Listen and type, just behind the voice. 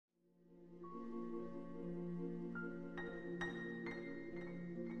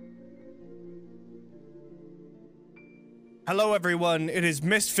Hello, everyone. It is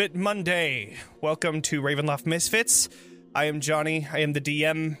Misfit Monday. Welcome to Ravenloft Misfits. I am Johnny. I am the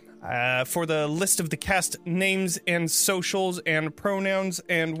DM. For the list of the cast names and socials and pronouns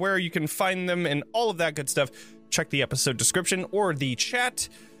and where you can find them and all of that good stuff, check the episode description or the chat.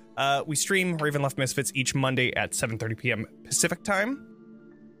 We stream Ravenloft Misfits each Monday at 7:30 p.m. Pacific time.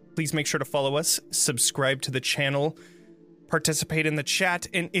 Please make sure to follow us, subscribe to the channel, participate in the chat,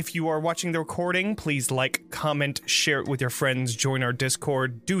 and if you are watching the recording, please like, comment, share it with your friends, join our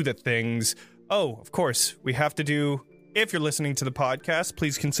Discord, do the things. Oh, of course, we have to do, if you're listening to the podcast,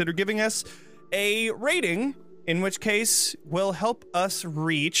 please consider giving us a rating, in which case will help us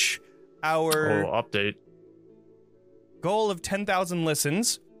reach our update goal of 10,000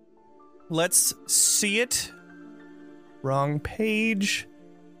 listens. Let's see it. Wrong page.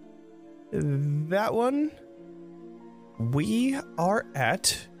 That one. We are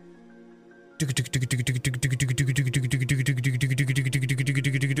at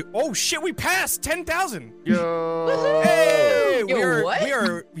oh shit, we passed 10,000. Yo. Hey,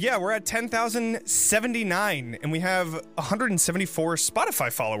 Yo, we're at 10,079 and we have 174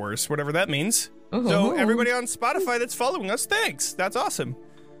 Spotify followers, whatever that means. So everybody on Spotify that's following us, thanks. That's awesome.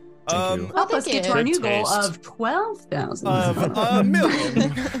 Thank you. Help us get to our Good new goal taste. of 12,000. Of a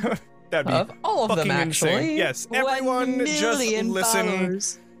million. That'd be Of all of them, fucking actually. insane. Yes, 1 everyone just million listen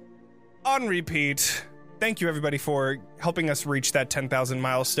followers. on repeat. Thank you, everybody, for helping us reach that 10,000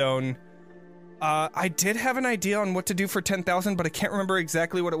 milestone. I did have an idea on what to do for 10,000, but I can't remember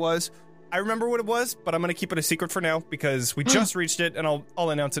exactly what it was. I remember what it was, but I'm going to keep it a secret for now because we just reached it, and I'll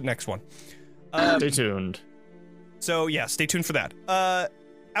announce it next one. Stay tuned. So, yeah, stay tuned for that.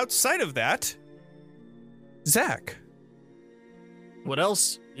 Outside of that, Zach. What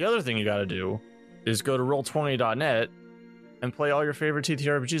else? The other thing you gotta do is go to roll20.net and play all your favorite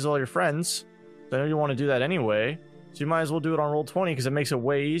TTRPGs with all your friends. I know you want to do that anyway, so you might as well do it on Roll20 because it makes it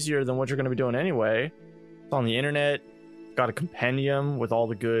way easier than what you're going to be doing anyway. It's on the internet, got a compendium with all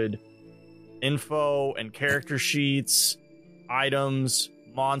the good info and character sheets, items,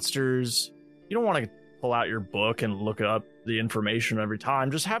 monsters. You don't want to pull out your book and look up the information every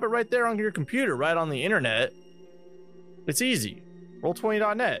time. Just have it right there on your computer, right on the internet. It's easy.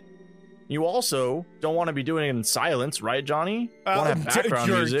 Roll20.net. You also don't want to be doing it in silence, right, Johnny? You want to have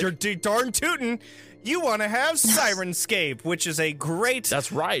background music. You're darn tootin'. You want to have Sirenscape, which is a great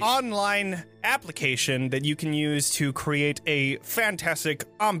That's right. online application that you can use to create a fantastic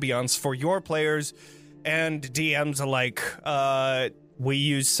ambiance for your players and DMs alike. We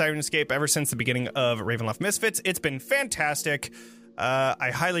use Sirenscape ever since the beginning of Ravenloft Misfits. It's been fantastic.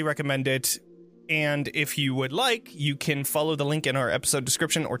 I highly recommend it. And if you would like, you can follow the link in our episode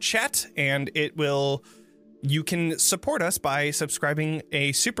description or chat, and you can support us by subscribing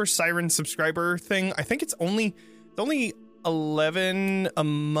a Super Siren subscriber thing. I think it's only 11 a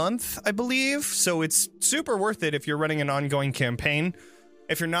month, I believe. So it's super worth it if you're running an ongoing campaign.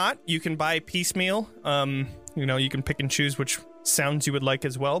 If you're not, you can buy piecemeal. You can pick and choose which sounds you would like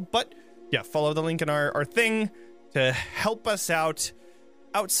as well. But yeah, follow the link in our thing to help us out.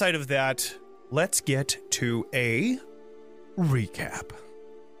 Outside of that, let's get to a recap.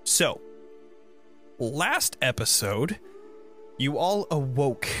 So, last episode, you all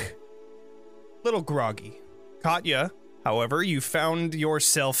awoke little groggy. Katya, however, you found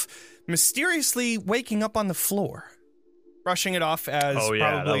yourself mysteriously waking up on the floor. Brushing it off as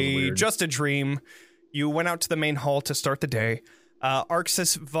probably just a dream, you went out to the main hall to start the day.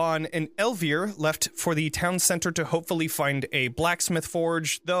 Arxis, Vaughn, and Elvir left for the town center to hopefully find a blacksmith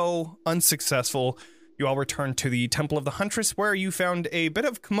forge, though unsuccessful. You all returned to the Temple of the Huntress, where you found a bit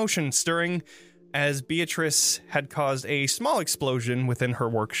of commotion stirring, as Beatrice had caused a small explosion within her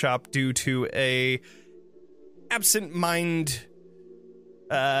workshop due to a absent-mind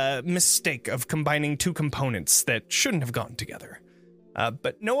mistake of combining two components that shouldn't have gone together.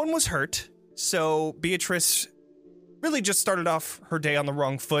 But no one was hurt, so Beatrice really just started off her day on the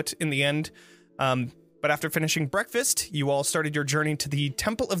wrong foot in the end. But after finishing breakfast, you all started your journey to the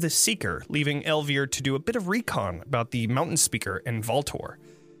Temple of the Seeker, leaving Elvir to do a bit of recon about the Mountain Speaker and Voltor.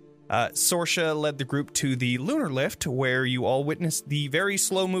 Sorsha led the group to the Lunar Lift, where you all witnessed the very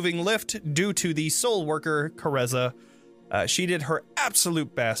slow-moving lift due to the soul worker, Kareza. She did her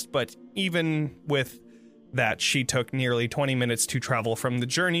absolute best, but even with that, she took nearly 20 minutes to travel from the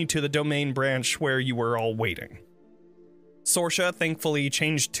journey to the domain branch where you were all waiting. Sorsha thankfully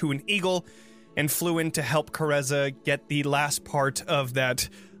changed to an eagle and flew in to help Kareza get the last part of that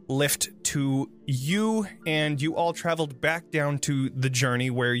lift to you, and you all traveled back down to the journey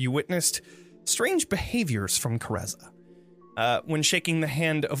where you witnessed strange behaviors from Kareza. When shaking the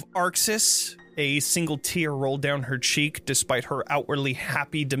hand of Arxis, A single tear rolled down her cheek despite her outwardly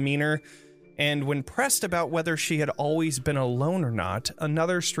happy demeanor. And when pressed about whether she had always been alone or not,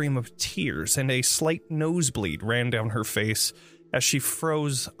 another stream of tears and a slight nosebleed ran down her face as she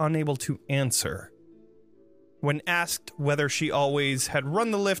froze, unable to answer. When asked whether she always had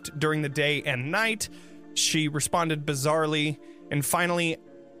run the lift during the day and night, she responded bizarrely, and finally,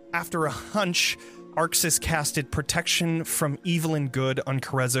 after a hunch, Arxis casted protection from evil and good on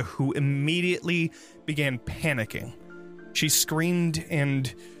Kareza, who immediately began panicking. She screamed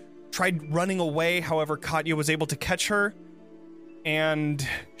and tried running away, however, Katya was able to catch her, and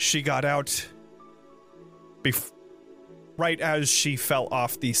she got out right as she fell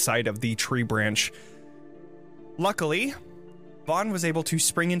off the side of the tree branch. Luckily, Vaughn was able to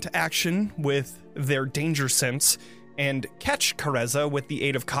spring into action with their danger sense and catch Kareza with the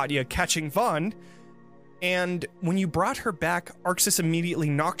aid of Katya catching Vaughn. And when you brought her back, Arxis immediately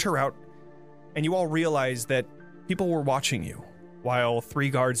knocked her out, and you all realized that people were watching you, while 3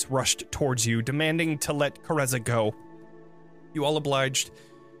 guards rushed towards you, demanding to let Kareza go. You all obliged,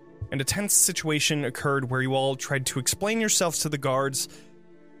 and a tense situation occurred where you all tried to explain yourselves to the guards,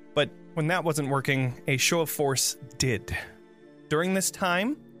 but when that wasn't working, a show of force did. During this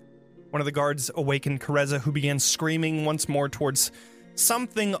time, one of the guards awakened Kareza, who began screaming once more towards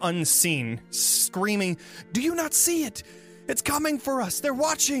something unseen, screaming, "Do you not see it? It's coming for us! They're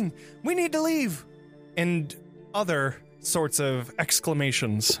watching! We need to leave!" And other sorts of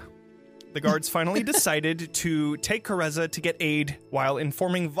exclamations. The guards finally decided to take Kareza to get aid while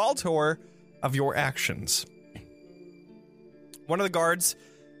informing Valtor of your actions. One of the guards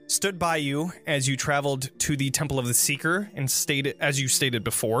stood by you as you traveled to the Temple of the Seeker and stated, as you stated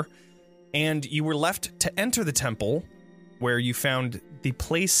before, and you were left to enter the temple, where you found the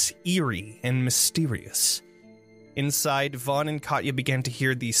place eerie and mysterious. Inside, Vaughn and Katya began to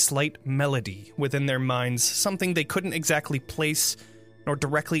hear the slight melody within their minds, something they couldn't exactly place nor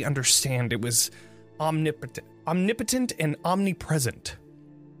directly understand. It was omnipotent and omnipresent.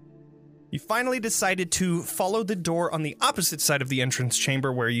 You finally decided to follow the door on the opposite side of the entrance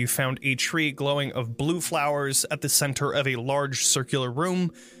chamber, where you found a tree glowing of blue flowers at the center of a large circular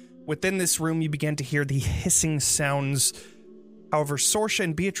room. Within this room, you began to hear the hissing sounds. However, Sorsha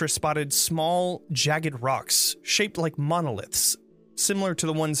and Beatrice spotted small, jagged rocks shaped like monoliths, similar to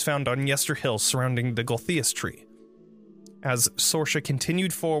the ones found on Yester Hill surrounding the Golthius tree. As Sorsha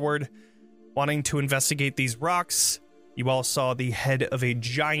continued forward, wanting to investigate these rocks, you all saw the head of a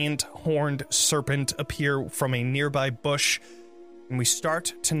giant horned serpent appear from a nearby bush, and we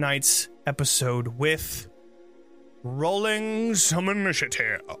start tonight's episode with rolling some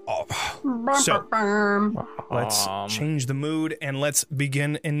initiative. So, let's change the mood and let's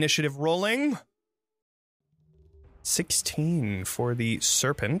begin initiative rolling. 16 for the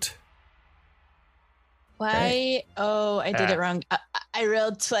serpent. Why? Okay. Oh, I did it wrong. I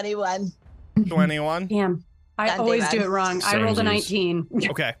rolled 21. 21? Damn. I always do it wrong. I rolled a 19.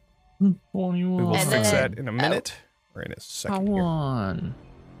 Okay. We will And fix then- that in a minute. Or in a second Come here. on.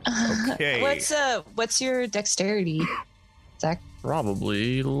 Okay. What's your dexterity, Zach?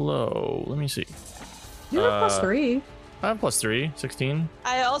 Probably low. Let me see. You're a +3. I have +3, 16.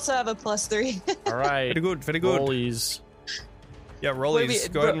 I also have a +3. All right. Very good, very good. Rollies. Yeah,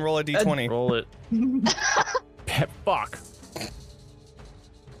 rollies. Go ahead and roll a d20. Roll it. Fuck.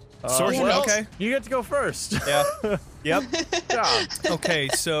 Sorsha, well, okay. You get to go first. Yeah. Yep. God. Okay,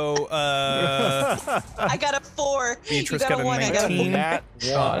 so, I got a 4. Beatrice you got a 1. I got a 19. Nat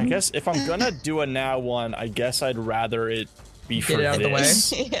 1. I guess if I'm gonna do a nat 1, I guess I'd rather it be for Get it out of the way. 4.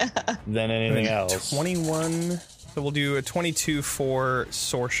 this Yeah. than anything else. 21. So we'll do a 22 for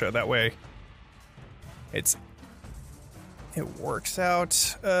Sorsha. That way it works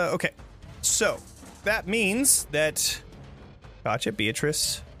out. Okay. So that means that gotcha,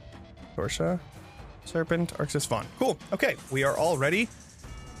 Beatrice, Sorsha, Serpent, Arxis, Vaughn. Cool. Okay, we are all ready.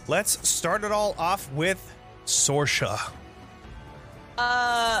 Let's start it all off with Sorsha.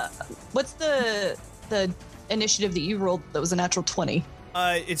 What's the initiative that you rolled that was a natural 20?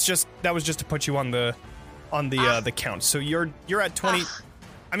 It's just that was just to put you on the count. So you're at 20.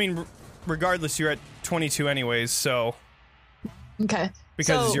 I mean, regardless, you're at 22 anyways. So Okay.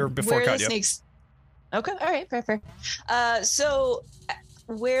 because So you're before where the Katya. snakes. Okay. All right. Fair. So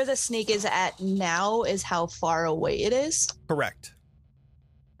where the snake is at now is how far away it is. Correct.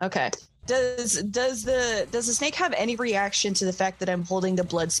 Okay. Does the snake have any reaction to the fact that I'm holding the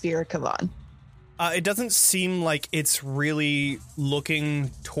blood spear, Kavan? It doesn't seem like it's really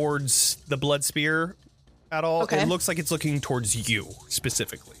looking towards the blood spear at all. Okay. It looks like it's looking towards you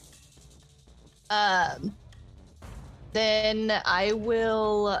specifically. Then I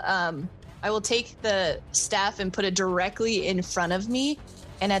will I will take the staff and put it directly in front of me.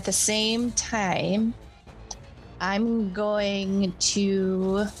 And at the same time, I'm going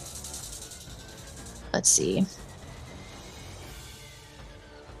to... Let's see.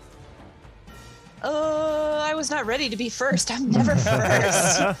 Oh, I was not ready to be first. I'm never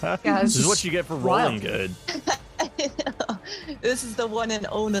first. Yeah, This is what you get for rolling good. This is the one and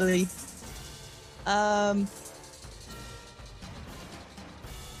only.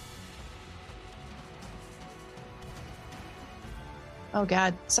 Oh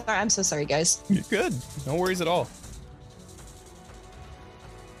God, sorry. I'm so sorry, guys. You're good. No worries at all.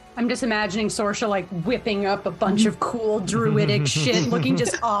 I'm just imagining Sorsha like whipping up a bunch of cool druidic shit, looking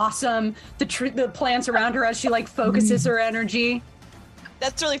just awesome. The plants around her as she like focuses her energy.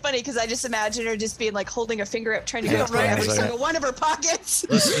 That's really funny because I just imagine her just being like holding a finger up, trying to go right every single one of her pockets.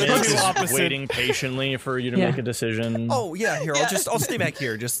 The Smith is Opposite. waiting patiently for you to Yeah. make a decision. Oh yeah, here I'll stay back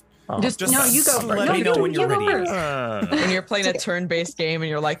here. Just Just no, you go first. let No, me know when you you're go ready. first. When you're playing a turn-based game and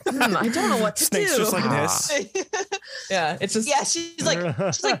you're like, I don't know what to Snakes do. just like this, Yeah, it's just Yeah, she's like,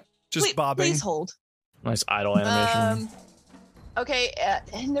 just please, bobbing. please hold. Nice idle animation. Okay,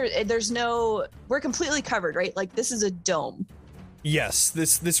 and there's no. We're completely covered, right? Like this is a dome. Yes,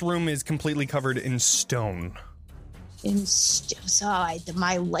 this room is completely covered in stone. So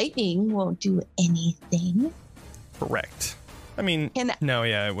my lightning won't do anything. Correct. I mean, Can- no,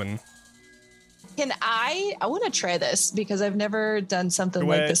 yeah, it wouldn't. Can I want to try this because I've never done something Do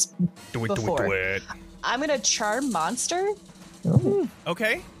like it. this. Do it, Before. do it. I'm gonna charm monster.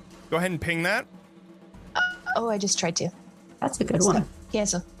 Okay, go ahead and ping that. Oh, I just tried to That's a good one.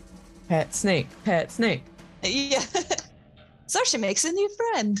 cancel. pet snake, pet snake. Yeah. Sorsha makes a new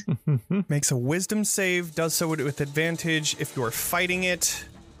friend. Makes a wisdom save, does so with advantage if you're fighting it.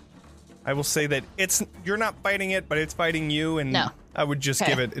 I will say that you're not fighting it, but it's fighting you, and No. I would just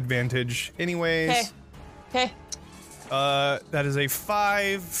Okay. give it advantage anyways. Okay. That is a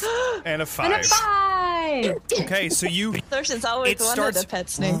 5 and a 5. And a 5! Okay, so you Sorsha's always it wanted starts a pet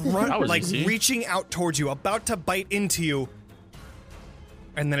snake. That was like easy. reaching out towards you, about to bite into you,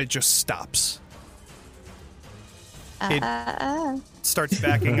 and then it just stops. It starts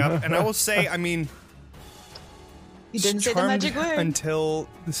backing up, and I will say, I mean, You didn't say the charmed magic word. until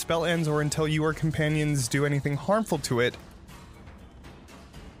the spell ends or until you or companions do anything harmful to it.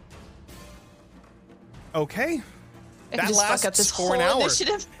 Okay. I That can just fuck up lasts this for whole an hour.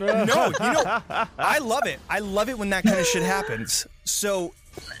 initiative. No, I love it. I love it when that kind of shit happens. So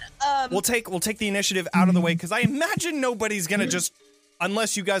we'll take the initiative out of the way because I imagine nobody's gonna just,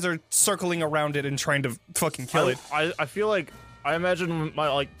 unless you guys are circling around it and trying to fucking kill it. I feel like I imagine my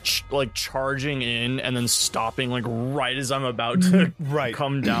like charging in and then stopping like right as I'm about to Right.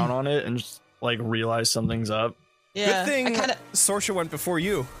 come down on it and just like realize something's up. Yeah. Good thing I kind of. Sorsha went before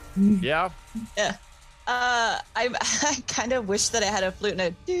you. Yeah. Yeah. I kind of wish that I had a flute and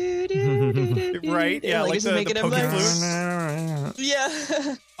a do do do do. Right? Yeah, like just the making a poking noise. flute.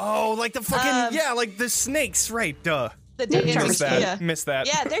 Yeah. Oh, like the fucking Um, like the snakes, right? Duh. The Missed dance. that. Yeah. Missed that.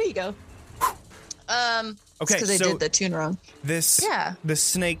 Yeah. There you go. Okay, Because I so did the tune wrong. this Yeah. the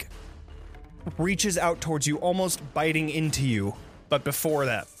snake reaches out towards you, almost biting into you, but before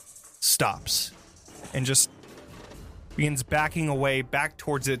that, stops and just begins backing away back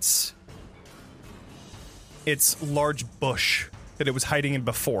towards its large bush that it was hiding in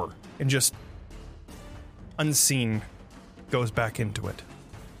before, and just unseen goes back into it.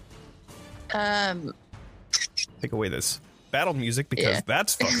 Take away this battle music because Yeah.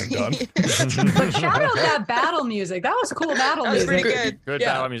 that's fucking done. But shout out that battle music. That was cool battle That was music. pretty good. Good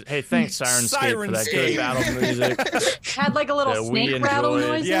Yeah. battle music. Hey, thanks Sirenscape for that good Sirenscape. battle music. Had like a little Yeah, we snake rattle enjoyed-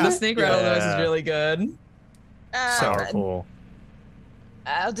 noise. Yeah. The snake rattle noise Yeah. is really good. Powerful.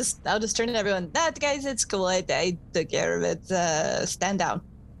 I'll just turn to everyone. That guys, it's cool. I took care of it. Stand down.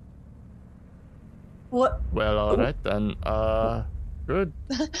 What? Well, all right then. Good.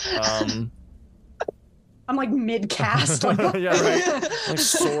 I'm like mid cast. Like, Yeah, right. Like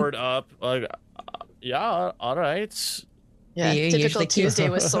sword up. Like, yeah, all right. Yeah, Do you typical usually keep- Tuesday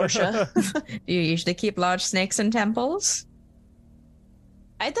with Sorsha. Do you usually keep large snakes in temples?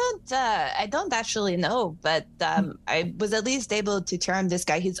 I don't actually know, but I was at least able to charm this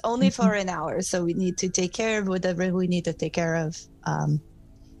guy. He's only for an hour, so we need to take care of whatever we need to take care of,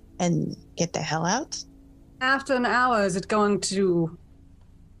 and get the hell out. after an hour, is it going to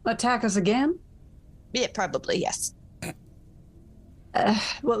attack us again? Yeah, probably yes.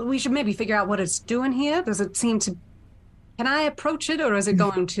 Well, we should maybe figure out what it's doing here. Does it seem to... Can I approach it, or is it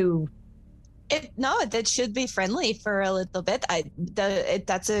going to... That should be friendly for a little bit.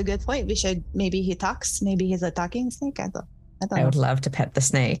 That's a good point. We should, maybe he talks. Maybe he's a talking snake. I don't I would know. love to pet the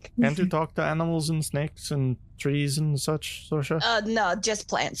snake. Can't you talk to animals and snakes and trees and such, Sorsha? No, just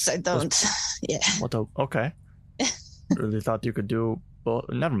plants. I don't. Yeah. Okay. Really thought you could do. Well,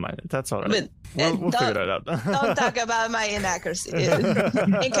 never mind. That's all right. But We'll figure that out. don't talk about my inaccuracy.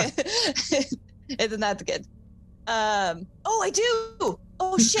 It's not good. Oh, I do.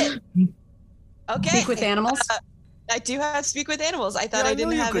 Oh shit. Okay. Speak with animals. I do have speak with animals. I thought Yeah, I I didn't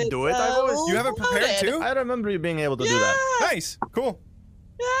knew you have could it. do it. I've always- You have it prepared loaded. too? I remember you being able to Yeah. do that. Nice. Cool.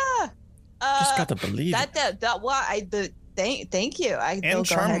 Yeah. Just got to believe it. That what I the thank you. I will And go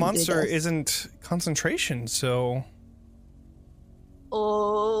Charm ahead and do Monster this. isn't concentration, so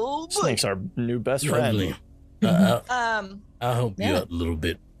Oh boy. Snake's our new best friend. Lovely. I'll help you Yeah. out a little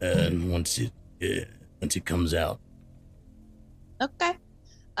bit once it comes out. Okay.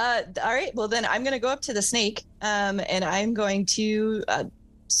 All right. Well, then I'm going to go up to the snake, and I'm going to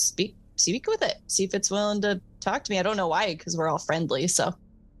speak with it. See if it's willing to talk to me. I don't know why, because we're all friendly. So. of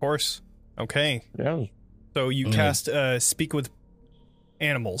course. Okay. Yeah. So you Mm. cast speak with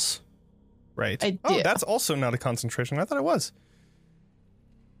animals, right? I Oh, do. that's also not a concentration. I thought it was.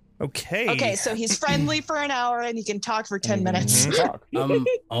 Okay. Okay, so he's friendly for an hour, and he can talk for 10 minutes. Mhm. Talk. I'm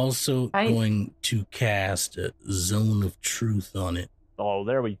also I- going to cast a Zone of Truth on it, Oh,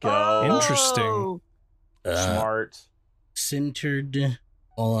 there we go. Oh. Interesting. Smart. centered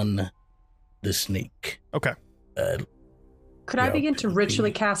on the snake. Okay. Could I Yeah, begin to it'll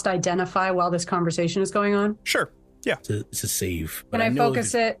ritually be- cast Identify while this conversation is going on? Sure. It's a save. Can I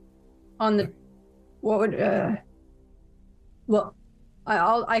focus it on the? What would? Well,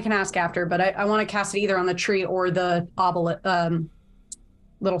 I can ask after, but I want to cast it either on the tree or the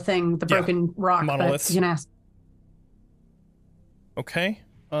little thing, the Yeah. broken rock. Monoliths. But you can ask. Okay.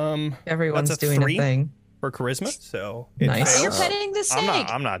 Everyone's That's a doing 3? a thing. For charisma, so it Nice. You're fails. petting the snake.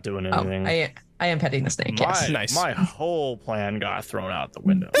 I'm not doing Oh, anything. I am petting the snake. Yes. Nice. My whole plan got thrown out the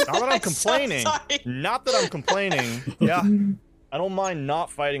window. Not that I'm complaining. So sorry. Not that I'm complaining. Yeah. I don't mind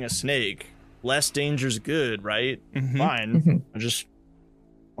not fighting a snake. Less danger's good, right? Mhm. Fine. Mhm.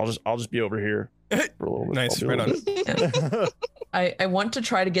 I'll just be over here for a little bit. Nice, I'll be right over here. I want to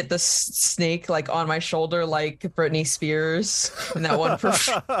try to get the snake like on my shoulder, like Britney Spears in that one.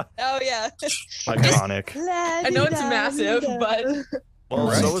 Oh, yeah. Iconic. I know it's massive, but Well,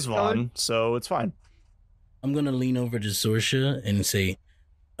 Alright. so is Vaughn, so it's fine. I'm gonna lean over to Sorsha and say,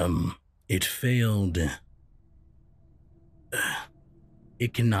 it failed.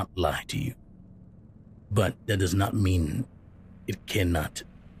 It cannot lie to you. But that does not mean it cannot,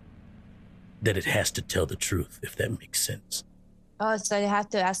 that it has to tell the truth, if that makes sense. Oh, so you have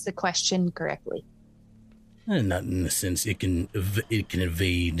to ask the question correctly. Not in the sense it can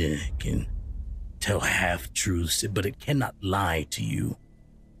evade, it can tell half truths, but it cannot lie to you.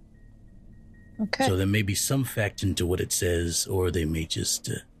 Okay. So there may be some fact into what it says, or they may just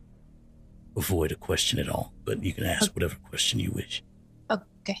avoid a question at all. But you can ask whatever question you wish.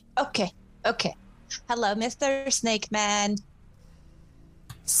 Okay. Hello, Mr. Snake Man.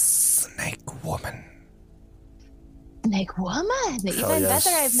 Snake woman. Snake Woman. Even yes.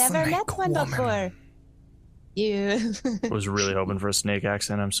 better. I've never Snake met one woman. before. You. I was really hoping for a snake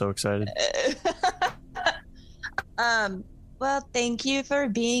accent. I'm so excited. Well, thank you for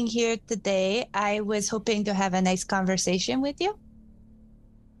being here today. I was hoping to have a nice conversation with you.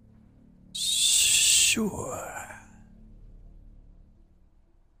 Sure.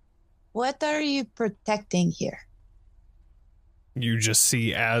 What are you protecting here? You just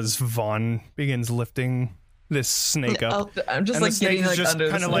see as Vaughn begins lifting this snake up. Oh, I'm just and like the snake getting is like just under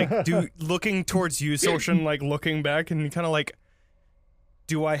the kind of snake. like looking towards you, Sorshan, like looking back and kind of like,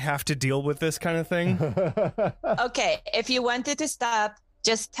 do I have to deal with this kind of thing? okay. If you wanted to stop,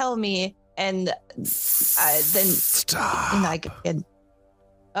 just tell me, and then Stop. I can.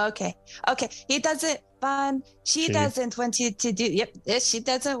 Okay. He doesn't. She doesn't want you to do. Yep. Yes, she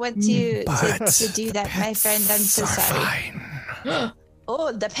doesn't want you But to do that, my friend. I'm so pets are sorry. fine.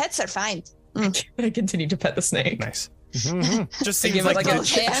 Oh, the pets are fine. I continue to pet the snake. Nice. Mhm. Just I seems give it like, like a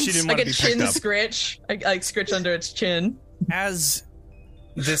she didn't want like to a be chin picked up. scritch. I like scritch under its chin. As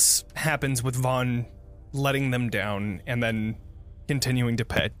this happens with Vaughn letting them down and then continuing to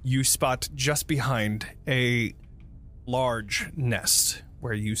pet, you spot just behind a large nest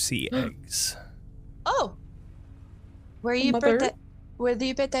where you see eggs. Oh, were you Mother? were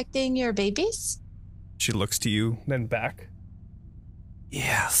you protecting your babies? She looks to you, then back.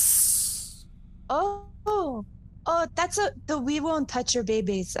 Yes. Oh, that's we won't touch your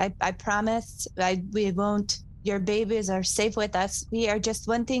babies. I promise. We won't. Your babies are safe with us. We are just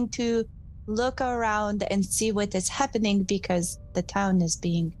wanting to look around and see what is happening because the town is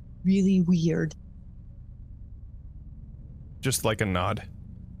being really weird. Just like a nod.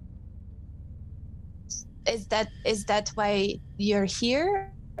 Is that why you're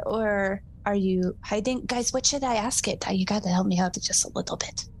here, or are you hiding? Guys, what should I ask it? You gotta help me out just a little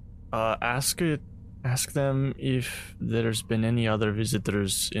bit. Ask them if there's been any other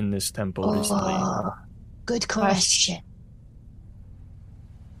visitors in this temple recently. Good question.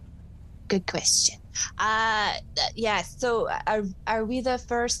 Good question. Yeah, so are we the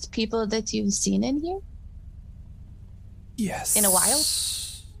first people that you've seen in here? Yes. In a while?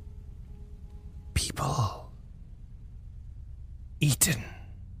 People eaten,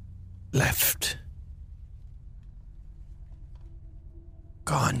 left,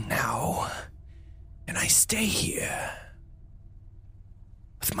 gone now, and I stay here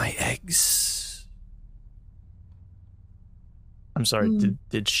with my eggs. I'm sorry,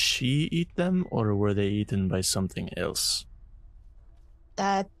 did she eat them, or were they eaten by something else?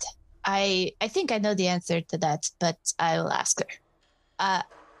 That I think I know the answer to that, but I will ask her.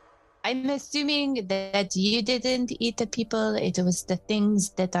 I'm assuming that you didn't eat the people. It was the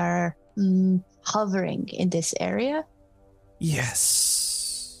things that are hovering in this area.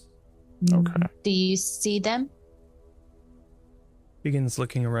 Yes. Okay. Do you see them? Begins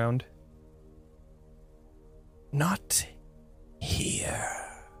looking around. Not here.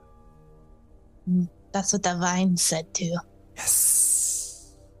 That's what the vine said too.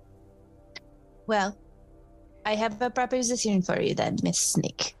 Yes. Well, I have a proposition for you then, Miss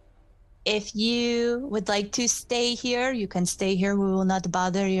Snake. If you would like to stay here, you can stay here. We will not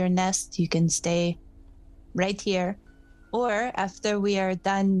bother your nest. You can stay right here. Or after we are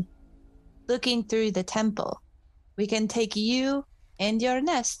done looking through the temple, we can take you and your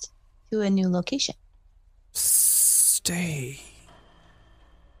nest to a new location. Stay.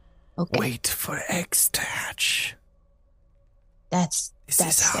 Okay. Wait for eggs to hatch. This This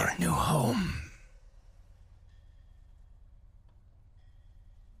is our new home.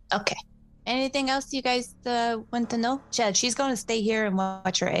 Okay. Anything else you guys want to know? Chad, she's going to stay here and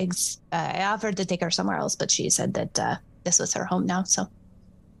watch her eggs. I offered to take her somewhere else, but she said that this was her home now, so.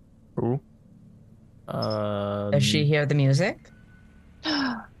 Who? Does she hear the music?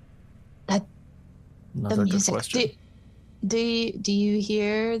 Another The good music. question. Do you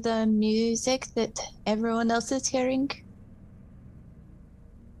hear the music that everyone else is hearing?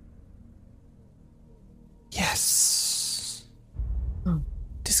 Yes. Oh.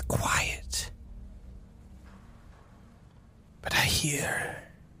 It is quiet. But I hear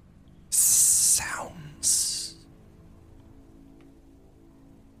sounds.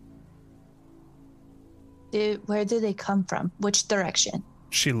 Where do they come from? Which direction?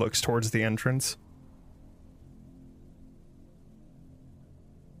 She looks towards the entrance.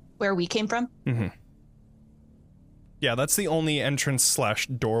 Where we came from? Mm-hmm. Yeah, that's the only entrance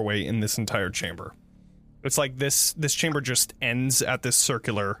 / doorway in this entire chamber. It's like this chamber just ends at this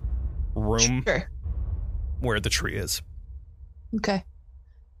circular room Sure. where the tree is. Okay.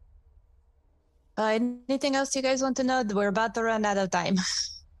 Anything else you guys want to know? We're about to run out of time.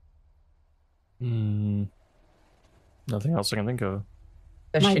 Nothing else I can think of.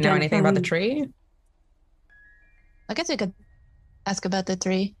 Does My she know anything about the dad tree? I guess we could ask about the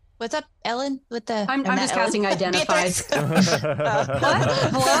tree. What's up, Ellen? With the I'm or not just Ellen. casting identified. Beatrice.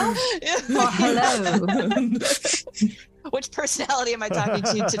 What? Hello? Hello. Which personality am I talking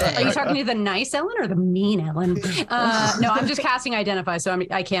to today? Are you talking to the nice Ellen or the mean Ellen? No, I'm just casting identify, so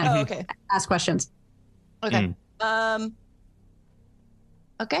I can't Oh, okay. ask questions. Okay.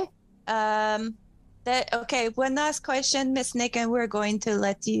 Okay. Okay. One last question, Miss Nick, and we're going to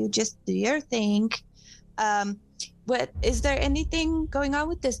let you just do your thing. What is there anything going on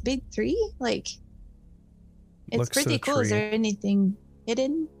with this big tree? Like, it's Looks to pretty the cool. Is tree. there anything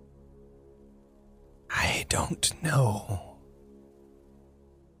hidden? I don't know.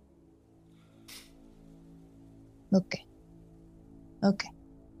 Okay. Okay.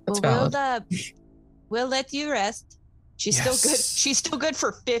 That's Well, valid. we'll let you rest. She's still good. Yes. She's still good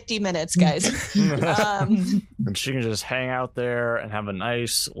for 50 minutes, guys. um, And she can just hang out there and have a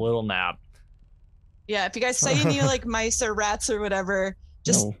nice little nap. yeah, if you guys see any like mice or rats or whatever,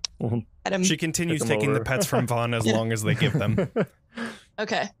 just No. at him. She continues Pick 'em taking the over. pets from Vaughn as long as they give them.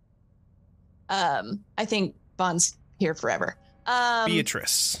 Okay. I think Vaughn's here forever.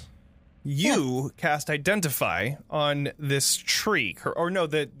 Beatrice, you cast Identify on this tree, or no,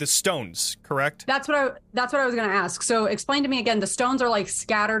 the stones, correct? That's what I was going to ask. So explain to me again. The stones are like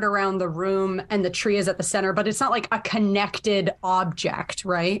scattered around the room, and the tree is at the center, but it's not like a connected object,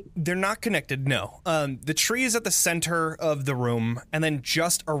 right? They're not connected, no. The tree is at the center of the room, and then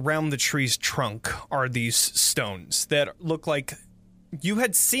just around the tree's trunk are these stones that look like you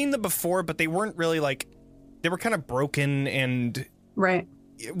had seen them before, but they weren't really like they were kind of broken, and Right.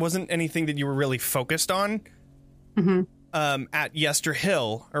 it wasn't anything that you were really focused on. Mm-hmm. At Yester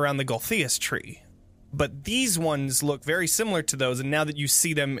Hill around the Golthius tree. But these ones look very similar to those, and now that you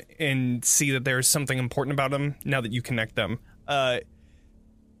see them and see that there's something important about them, now that you connect them,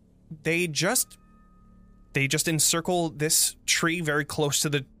 they just encircle this tree very close to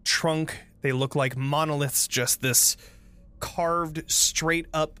the trunk. They look like monoliths, just this carved straight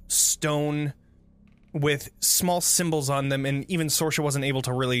up stone with small symbols on them, and even Sorsha wasn't able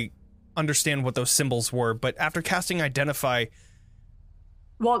to really understand what those symbols were, but after casting Identify...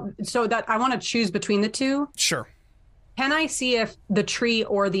 Well, so that I want to choose between the two. Sure. Can I see if the tree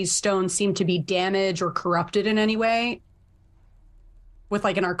or these stones seem to be damaged or corrupted in any way with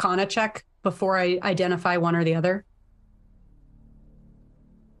like an Arcana check before I identify one or the other?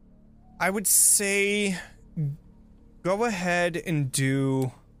 I would say go ahead and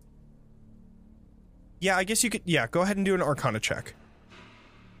do... Yeah, I guess you could... Yeah, go ahead and do an Arcana check.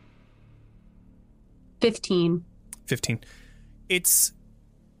 15.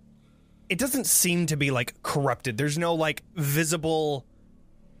 It doesn't seem to be like corrupted. There's no like visible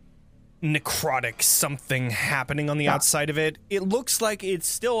necrotic something happening on the outside of it. It looks like it's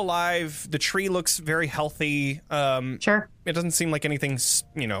still alive. The tree looks very healthy. Sure. It doesn't seem like anything,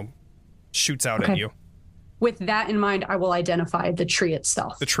 shoots out at you. With that in mind, I will identify the tree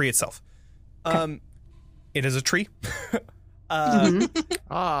itself. The tree itself. Okay. It is a tree.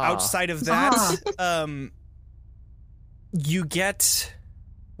 Outside of that, you get...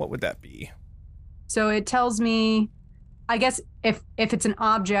 What would that be? So it tells me, I guess, if it's an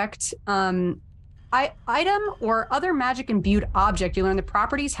object, item or other magic imbued object, you learn the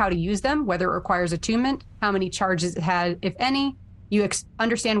properties, how to use them, whether it requires attunement, how many charges it has, if any. You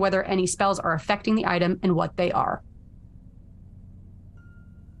understand whether any spells are affecting the item and what they are.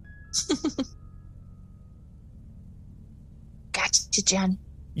 Gotcha, Johnny.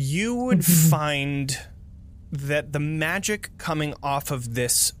 You would find that the magic coming off of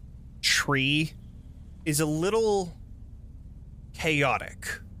this tree is a little chaotic.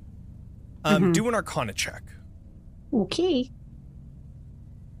 Do an Arcana check. Okay.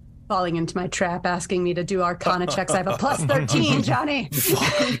 Falling into my trap, asking me to do Arcana checks. I have a plus 13, Johnny.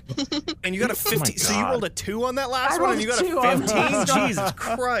 And you got a 15. So you rolled a 2 on that last I one, and you got rolled a 2 on a 15? that last Jesus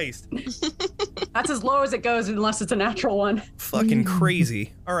Christ. That's as low as it goes unless it's a natural one. Fucking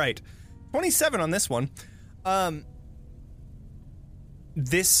crazy. All right. 27 on this one.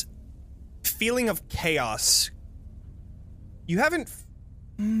 This feeling of chaos, you haven't...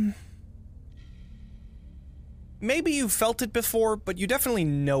 Maybe you felt it before, but you definitely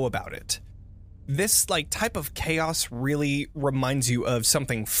know about it. This type of chaos really reminds you of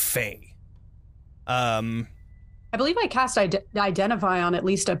something Fey. I believe I cast Identify on at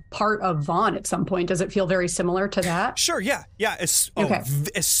least a part of Vaughn at some point. Does it feel very similar to that? Sure, yeah. Okay.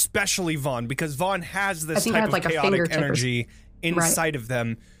 Especially Vaughn, because Vaughn has this I think type it of had, like, a chaotic fingertip or energy inside of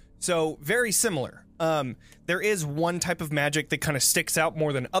them. So very similar. There is one type of magic that kind of sticks out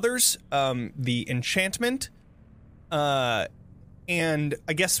more than others, the enchantment. And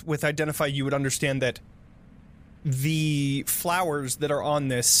I guess with Identify, you would understand that the flowers that are on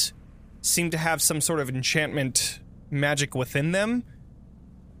this seem to have some sort of enchantment magic within them.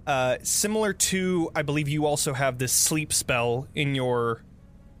 Similar to, I believe you also have this sleep spell in your...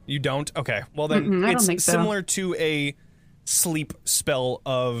 You don't? Okay. Well, then I don't it's think so. similar to a sleep spell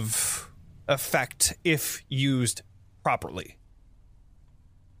of effect if used properly.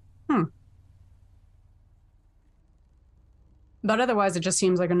 But otherwise, it just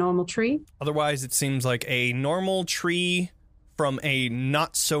seems like a normal tree. Otherwise, it seems like a normal tree from a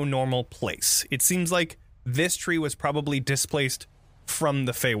not-so-normal place. It seems like this tree was probably displaced from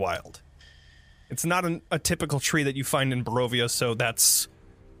the Feywild. It's not a typical tree that you find in Barovia, so that's...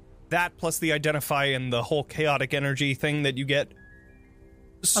 That plus the Identify and the whole chaotic energy thing that you get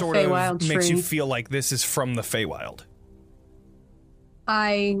sort of Feywild makes tree. you feel like this is from the Feywild.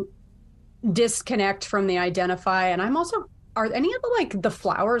 I disconnect from the Identify, and I'm also... Are any of the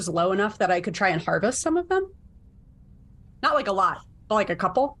flowers low enough that I could try and harvest some of them? Not like a lot, but like a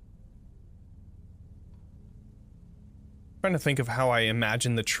couple. Trying to think of how I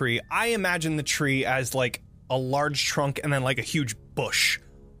imagine the tree. I imagine the tree as like a large trunk and then like a huge bush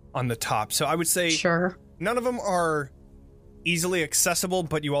on the top. So I would say Sure. none of them are easily accessible,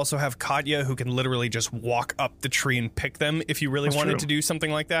 but you also have Katya who can literally just walk up the tree and pick them if you really That's wanted true. to do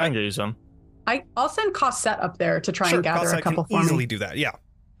something like I that. can get you some. I'll send Cosette up there to try Sure, and gather Cosette a couple can for easily me. do that. Yeah,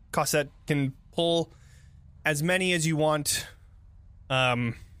 Cosette can pull as many as you want.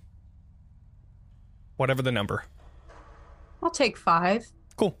 Whatever the number. I'll take 5.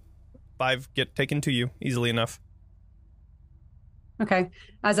 Cool. 5 get taken to you easily enough. Okay.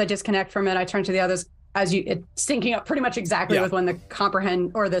 As I disconnect from it, I turn to the others. As it's syncing up pretty much exactly with when the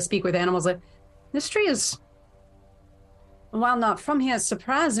comprehend or the speak with animals. Like, this tree is, while not from here,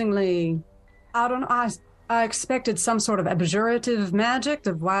 surprisingly, I don't know. I expected some sort of abjurative magic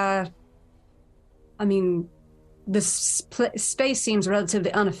of why. I mean, this space seems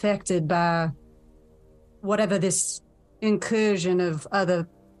relatively unaffected by whatever this incursion of other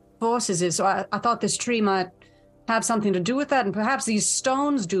forces is. So I thought this tree might have something to do with that, and perhaps these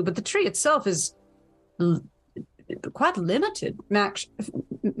stones do, but the tree itself is quite limited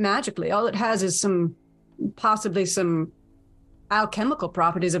magically. All it has is possibly some alchemical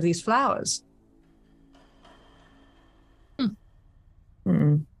properties of these flowers.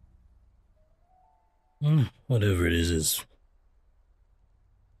 Whatever it is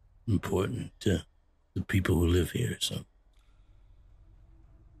important to the people who live here, so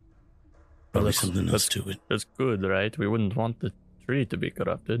probably something else to it. That's good, right? We wouldn't want the tree to be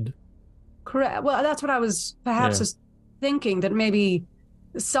corrupted. Correct. Well, that's what I was perhaps thinking, that maybe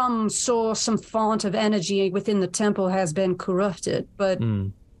some source, some font of energy within the temple has been corrupted, but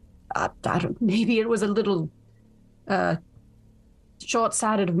I don't, maybe it was a little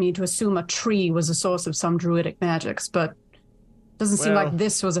short-sighted of me to assume a tree was a source of some druidic magics, but it doesn't seem like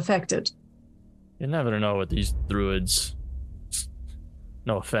this was affected. You never know with these druids.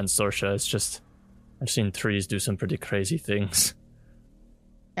 No offense, Sorsha, it's just I've seen trees do some pretty crazy things.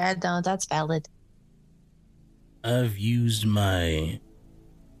 Yeah, no, that's valid. I've used my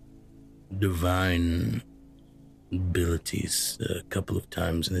divine abilities a couple of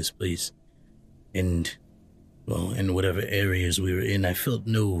times in this place, and, well, in whatever areas we were in, I felt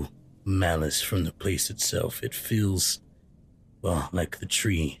no malice from the place itself. It feels, well, like the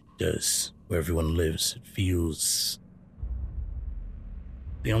tree does, where everyone lives. It feels...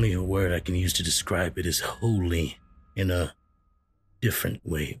 The only word I can use to describe it is holy in a different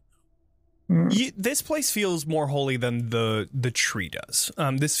way. This place feels more holy than the tree does.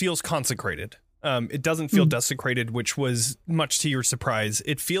 This feels consecrated. It doesn't feel desecrated, which was much to your surprise.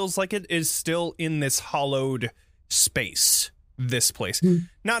 It feels like it is still in this hollowed space, this place.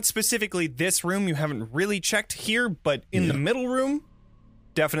 Not specifically this room, you haven't really checked here, but in the middle room,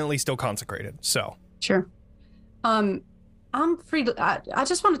 definitely still consecrated, so. Sure. I'm free to, I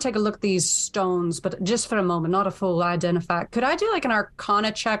just want to take a look at these stones, but just for a moment, not a full identify. Could I do like an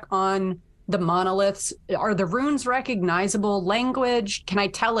Arcana check on the monoliths? Are the runes recognizable? Language? Can I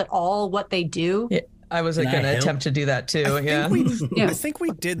tell at all what they do? Yeah, I was going to attempt to do that too. I think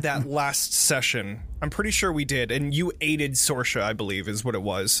we did that last session. I'm pretty sure we did, and you aided Sorsha, I believe, is what it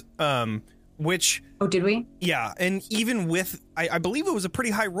was. Which... Oh, did we? Yeah, and even with... I believe it was a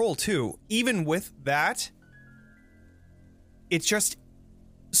pretty high roll, too. Even with that... It's just,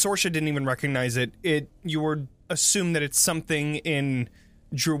 Sorsha didn't even recognize it. You would assume that it's something in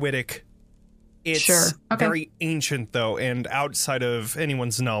Druidic. It's very ancient, though, and outside of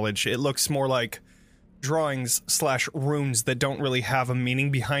anyone's knowledge, it looks more like drawings/runes that don't really have a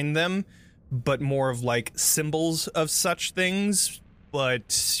meaning behind them, but more of like symbols of such things,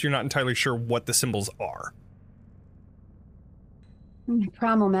 but you're not entirely sure what the symbols are.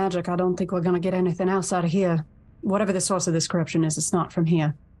 Primal magic, I don't think we're going to get anything else out of here. Whatever the source of this corruption is, it's not from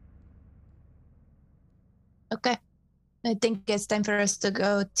here. Okay. I think it's time for us to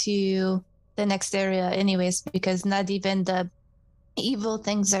go to the next area anyways, because not even the evil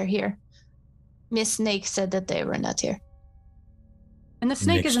things are here. Miss Snake said that they were not here. And the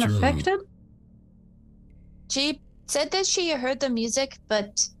snake isn't affected? She said that she heard the music,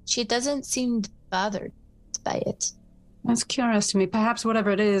 but she doesn't seem bothered by it. That's curious to me. Perhaps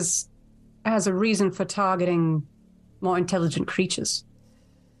whatever it is has a reason for targeting more intelligent creatures.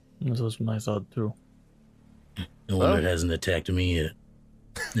 This was my thought, too. No wonder it hasn't attacked me yet.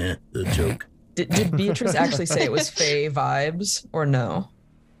 The joke. Did Beatrice actually say it was Fae vibes, or no?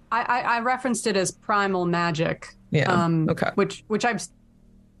 I referenced it as primal magic. Yeah, okay. Which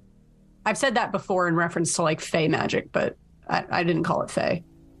I've said that before in reference to, like, Fae magic, but I didn't call it Fae.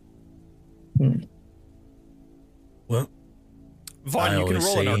 Well... Vaughn, you can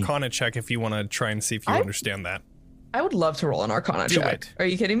roll an Arcana check if you want to try and see if you understand that. I would love to roll an Arcana Do check. it. Are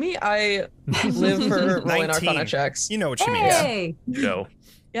you kidding me? I live for rolling Arcana checks. You know what she means. Hey! No.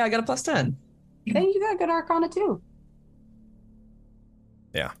 Yeah, I got a plus 10. Hey, you got good Arcana too.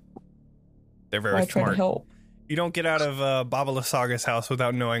 Yeah. They're very try smart. to help. You don't get out of Baba Lysaga's house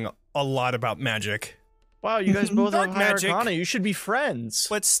without knowing a lot about magic. Wow, you guys both have high magic. Arcana. You should be friends.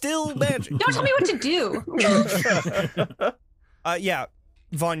 But still magic. Don't tell me what to do. Yeah,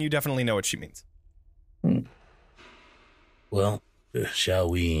 Vaughn, you definitely know what she means. Well,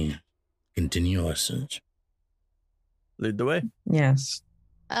 shall we continue our search. Lead the way. Yes.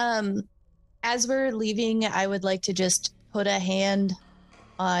 As we're leaving, I would like to just put a hand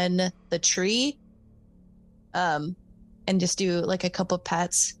on the tree, and just do like a couple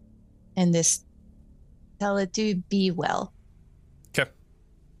pats, and just tell it to be well. Okay.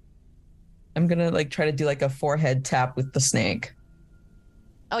 I'm gonna like try to do like a forehead tap with the snake.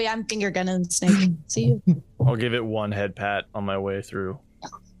 Oh yeah, I'm finger gunning the snake. See you. I'll give it one head pat on my way through.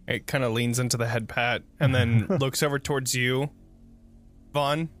 It kind of leans into the head pat and then looks over towards you,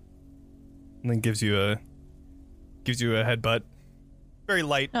 Vaughn, and then gives you a headbutt. Very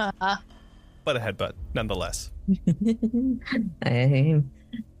light, but a headbutt nonetheless. I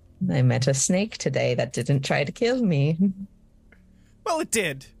met a snake today that didn't try to kill me. Well, it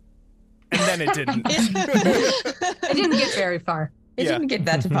did, and then it didn't. I didn't get very far. It Yeah. didn't get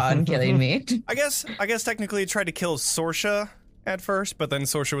that far in killing me. I guess technically it tried to kill Sorsha at first, but then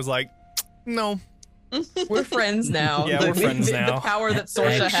Sorsha was like, "No, We're friends now. Yeah, we're friends now. The power that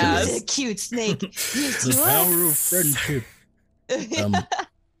Sorsha Actually- He's a has. cute snake. Yes, The you are. power of friendship.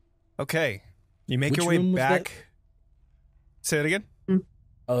 okay." You make Which your way room was back. that? Say it again.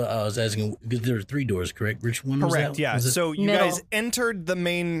 I was asking because there are 3 doors, correct? Which one was that? Correct. Yeah. Was it- So you Middle. guys entered the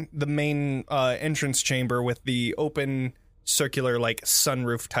main entrance chamber with the open circular like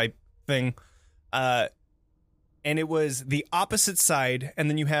sunroof type thing, and it was the opposite side, and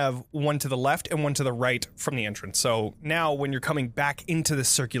then you have one to the left and one to the right from the entrance. So now when you're coming back into the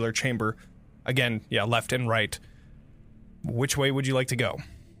circular chamber, again, yeah, left and right. Which way would you like to go?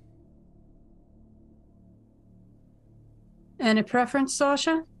 Any preference,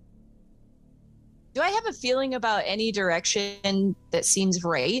 Sasha? Do I have a feeling about any direction that seems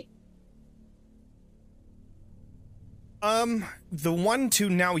right? The one to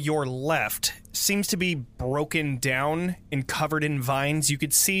now your left seems to be broken down and covered in vines. You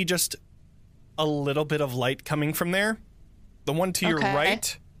could see just a little bit of light coming from there. The one to your Okay.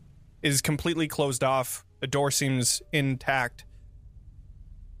 right is completely closed off. The door seems intact.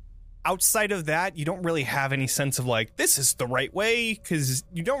 Outside of that, you don't really have any sense of like, this is the right way, because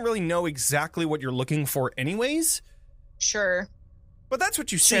you don't really know exactly what you're looking for anyways. Sure. But that's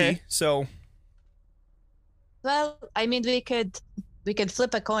what you Sure. see, so... Well, I mean, we could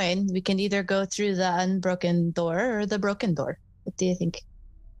flip a coin. We can either go through the unbroken door or the broken door. What do you think?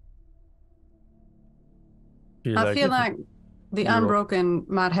 I feel like the You're- unbroken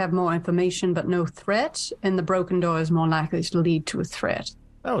might have more information but no threat, and the broken door is more likely to lead to a threat.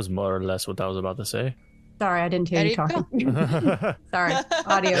 That was more or less what I was about to say. Sorry, I didn't hear There you you go. talking. No, Sorry,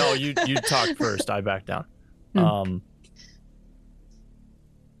 audio. you talked first. I backed down. Hmm. Well,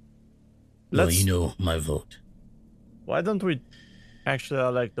 Let's. you know my vote. Why don't we? Actually, I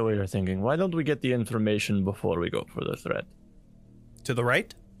like the way you're thinking. Why don't we get the information before we go for the threat? To the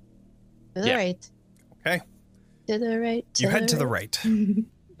right? To the Yeah. right. Okay. To the right. You head to the right.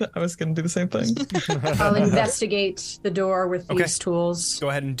 I was gonna do the same thing. I'll investigate the door with Okay. these tools. Go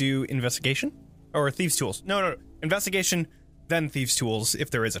ahead and do investigation or thieves tools. No. Investigation, then thieves tools if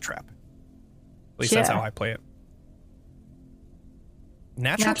there is a trap. At least that's Yeah. how I play it.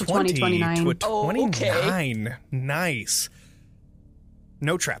 Natural Natural 20 29. to a Oh, 29. okay. Nice.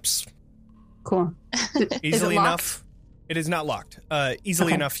 No traps. Cool. Easily locked? enough. It is not locked. Easily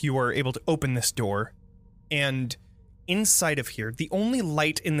Okay. enough, you are able to open this door. And inside of here, the only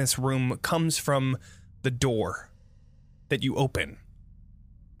light in this room comes from the door that you open,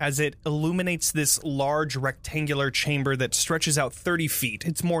 as it illuminates this large rectangular chamber that stretches out 30 feet.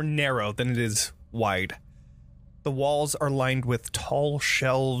 It's more narrow than it is wide. The walls are lined with tall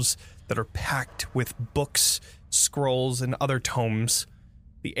shelves that are packed with books, scrolls, and other tomes.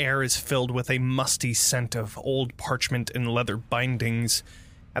 The air is filled with a musty scent of old parchment and leather bindings.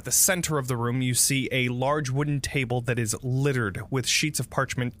 At the center of the room, you see a large wooden table that is littered with sheets of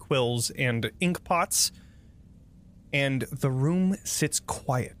parchment, quills, and ink pots. And the room sits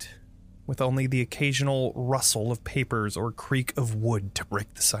quiet, with only the occasional rustle of papers or creak of wood to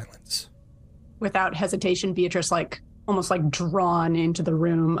break the silence. Without hesitation, Beatrice, like almost like drawn into the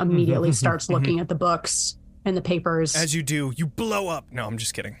room, immediately starts looking at the books and the papers. As you do, you blow up. No, I'm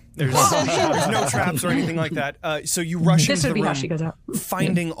just kidding. There's no traps or anything like that. So you rush This into would the be how room, she goes out.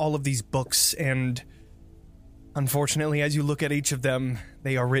 finding all of these books, and unfortunately, as you look at each of them,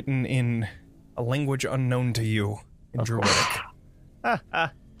 they are written in a language unknown to you in Druidic.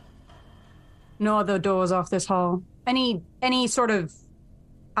 No other doors off this hall. Any sort of,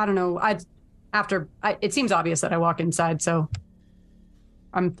 I don't know. It seems obvious that I walk inside, so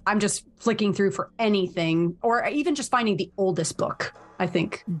I'm just flicking through for anything, or even just finding the oldest book I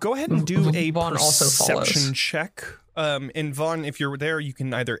think. Go ahead and do a Vaughn also perception follows. check. And Vaughn, if you're there, you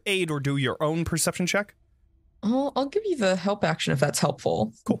can either aid or do your own perception check. I'll give you the help action if that's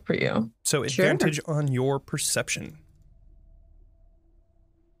helpful. Cool. For you. So Sure. advantage on your perception.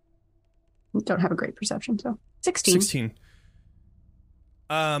 Don't have a great perception, so 16. 16.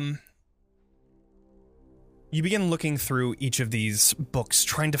 You begin looking through each of these books,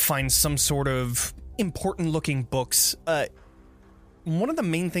 trying to find some sort of important-looking books. One of the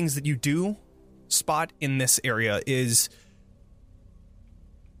main things that you do spot in this area is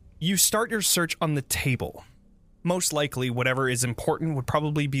you start your search on the table. Most likely, whatever is important would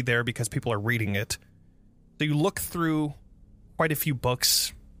probably be there because people are reading it. So you look through quite a few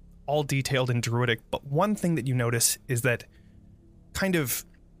books, all detailed in Druidic, but one thing that you notice is that kind of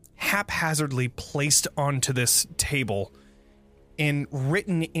haphazardly placed onto this table and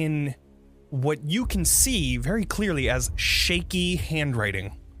written in what you can see very clearly as shaky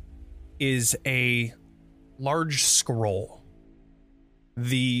handwriting is a large scroll.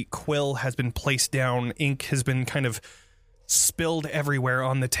 The quill has been placed down, ink has been kind of spilled everywhere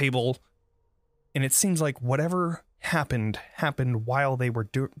on the table, and it seems like whatever happened while they were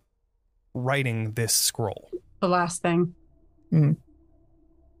writing this scroll. The last thing. Mhm.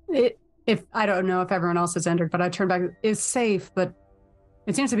 If I don't know if everyone else has entered, but I turned back. It's safe, but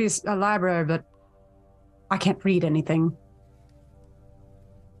it seems to be a library, but I can't read anything.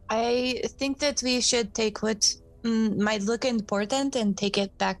 I think that we should take what might look important and take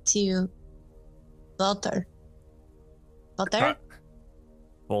it back to Walter. Walter?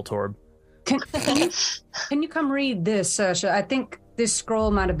 Voltorb. Can you come read this, Saoirse? I think this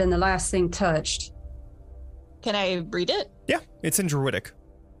scroll might have been the last thing touched. Can I read it? Yeah, it's in Druidic.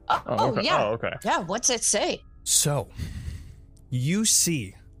 Oh, okay. yeah. Oh, okay. Yeah, what's it say? So, you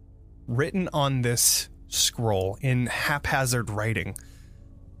see written on this scroll in haphazard writing,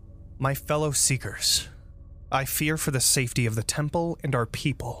 "My fellow seekers, I fear for the safety of the temple and our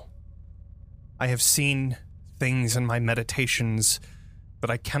people. I have seen things in my meditations that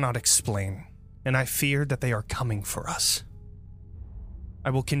I cannot explain, and I fear that they are coming for us.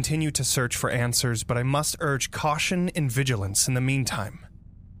 I will continue to search for answers, but I must urge caution and vigilance in the meantime.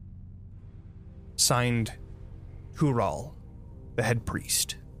 Signed, Hural, the head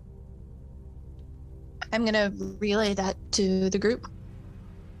priest." I'm going to relay that to the group.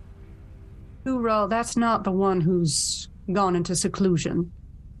 Hural, that's not the one who's gone into seclusion.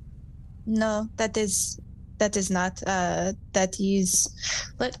 No, that is not. That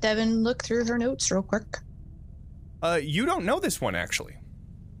is. Let Devin look through her notes real quick. You don't know this one, actually.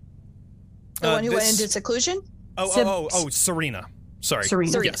 The one who went this- into seclusion? Oh, Serena. Sorry.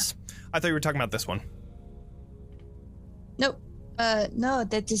 Serena. Yes. I thought you were talking about this one. Nope. No,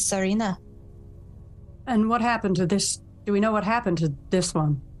 that is Serena. And what happened to this? Do we know what happened to this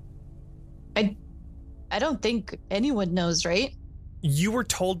one? I don't think anyone knows, right? You were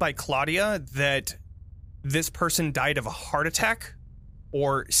told by Claudia that this person died of a heart attack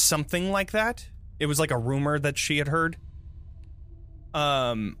or something like that. It was like a rumor that she had heard.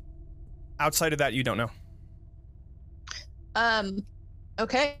 Outside of that, you don't know.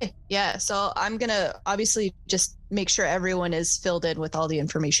 Okay. Yeah. So I'm going to obviously just make sure everyone is filled in with all the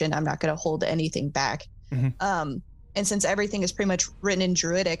information. I'm not going to hold anything back. Mhm. And since everything is pretty much written in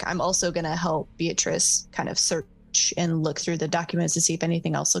Druidic, I'm also going to help Beatrice kind of search and look through the documents to see if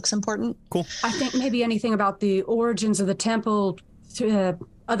anything else looks important. Cool. I think maybe anything about the origins of the temple, maybe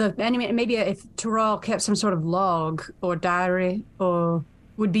if Tural kept some sort of log or diary or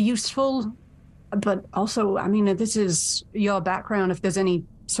would be useful. But also, I mean, this is your background. If there's any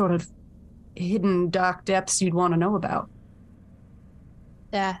sort of hidden dark depths you'd want to know about.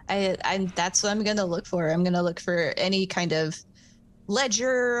 Yeah, I that's what I'm going to look for. I'm going to look for any kind of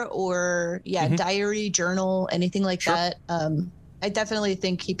ledger or diary, journal, anything like Sure. that. I definitely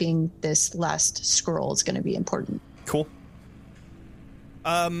think keeping this last scroll is going to be important. Cool.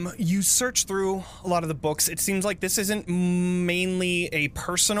 You search through a lot of the books. It seems like this isn't mainly a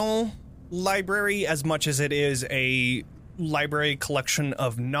personal library as much as it is a library collection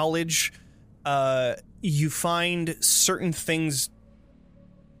of knowledge. You find certain things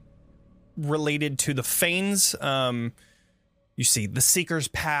related to the Fanes. You see the Seeker's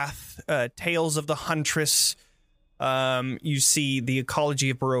Path, Tales of the Huntress. You see the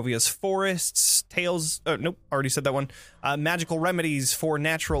ecology of Barovia's forests, tales. Nope, already said that one. Magical remedies for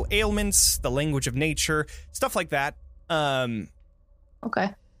natural ailments, the language of nature, stuff like that.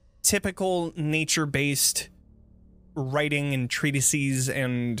 Okay. Typical nature-based writing and treatises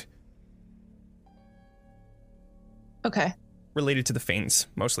and Okay. related to the Fanes,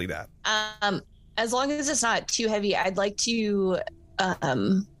 mostly that. As long as it's not too heavy, I'd like to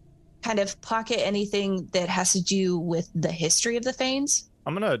kind of pocket anything that has to do with the history of the Fanes.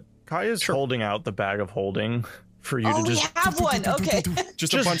 Kaya's holding out the bag of holding for you to We just have one. Okay.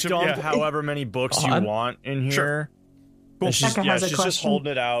 Just a bunch of dump however many books you want in here. Sure. Cool. And she's, Becca has a she's just question.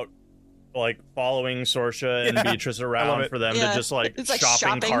 holding it out, like following Sorsha and Beatrice love around it. for them Yeah. to just like It's like shopping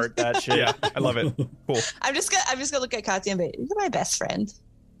shopping. cart that shit. Yeah, I love it. Cool. I'm just gonna look at Katya and be, you're my best friend.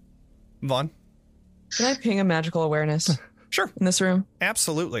 Vaughn? Can I ping a magical awareness Sure. in this room?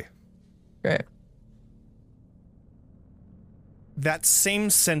 Absolutely. Great. That same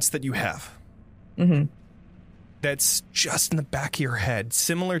sense that you have, Mm-hmm. that's just in the back of your head,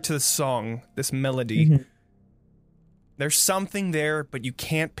 similar to the song, this melody. Mhm. There's something there, but you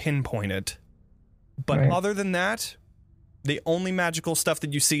can't pinpoint it. But Right. other than that, the only magical stuff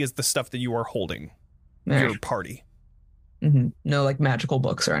that you see is the stuff that you are holding. Right. Your party. Mm-hmm. No, like magical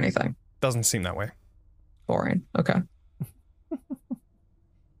books or anything. Doesn't seem that way. Boring. Okay.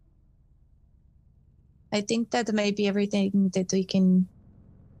 I think that may be everything that we can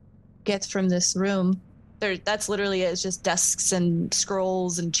get from this room. That's literally it. It's just desks and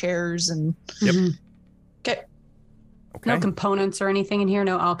scrolls and chairs and. Yep. Mhm. Okay. Okay. No components or anything in here.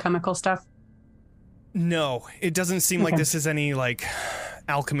 No alchemical stuff. No, it doesn't seem like Okay. this is any like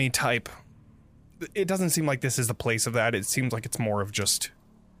alchemy type. It doesn't seem like this is the place of that. It seems like it's more of just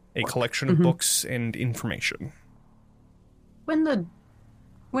a collection of Mhm. books and information. When the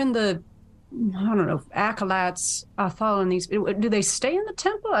I don't know, acolytes are following these, do they stay in the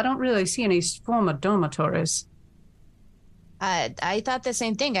temple? I don't really see any form of dormitories. I thought the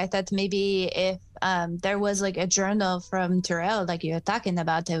same thing. I thought maybe if there was like a journal from Terrell, like you were talking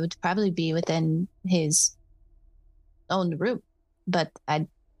about, it would probably be within his own room. But I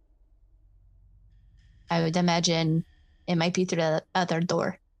would imagine it might be through the other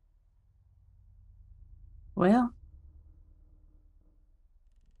door. Well,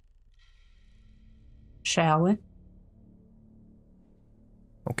 shall we?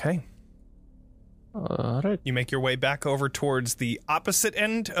 Okay. All right. You make your way back over towards the opposite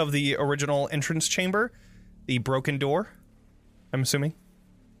end of the original entrance chamber, the broken door, I'm assuming.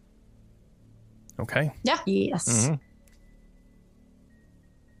 Okay. Yes. Mhm.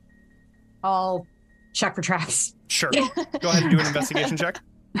 I'll check for traps. Sure. Go ahead and do an investigation check.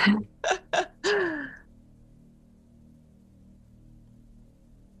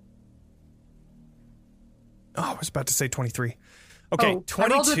 Oh, I was about to say 23. Okay, I rolled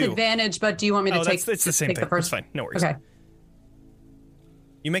 22. with advantage, but do you want me to Oh, take? it's the same take thing. The first? It's fine. No worries. Okay.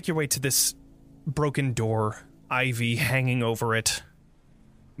 You make your way to this broken door, ivy hanging over it.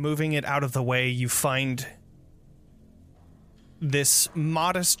 Moving it out of the way, you find this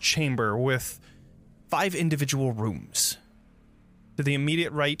modest chamber with 5 individual rooms. To the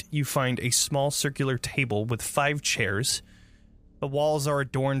immediate right, you find a small circular table with 5 chairs. The walls are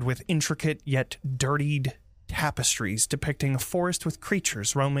adorned with intricate yet dirtied tapestries depicting a forest with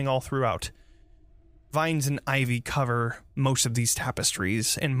creatures roaming all throughout. Vines and ivy cover most of these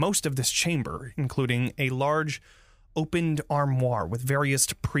tapestries and most of this chamber, including a large opened armoire with various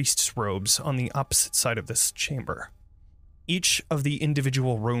priests' robes on the opposite side of this chamber. Each of the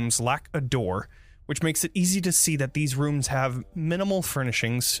individual rooms lack a door, which makes it easy to see that these rooms have minimal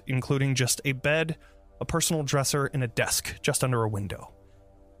furnishings, including just a bed, a personal dresser, and a desk just under a window.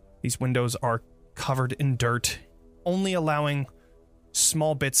 These windows are covered in dirt, only allowing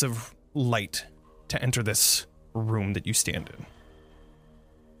small bits of light to enter this room that you stand in.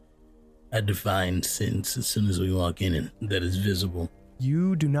 I define sense as soon as we walk in, and that is visible.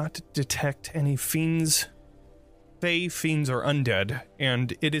 You do not detect any fiends. Fae, fiends, or undead,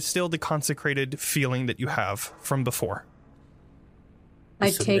 and it is still the consecrated feeling that you have from before. I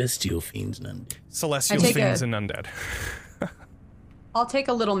The take. celestial fiends, none. Celestial I take fiends a- and undead. I'll take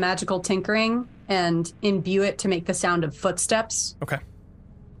a little magical tinkering and imbue it to make the sound of footsteps, Okay.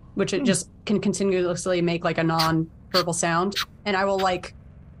 which it just can continuously make like a non-verbal sound, and I will like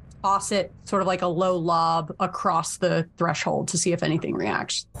toss it sort of like a low lob across the threshold to see if anything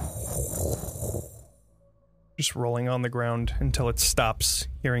reacts. Just rolling on the ground until it stops,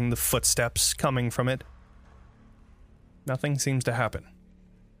 hearing the footsteps coming from it. Nothing seems to happen.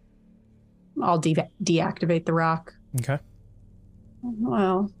 I'll deactivate the rock. Okay.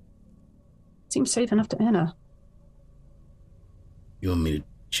 Well, seems safe enough to enter. You want me to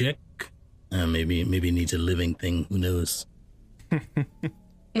check? Maybe it needs a living thing. Who knows?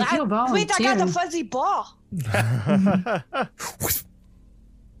 If you're Wait, I got the volunteering, fuzzy ball.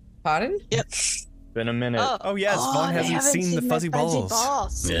 Pardon? Yep. Been a minute. Oh, yes, Vaughn they hasn't haven't seen the my fuzzy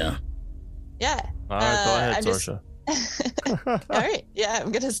balls. Yeah. Yeah. All right, go ahead, I'm just- Sorsha. All right. Yeah,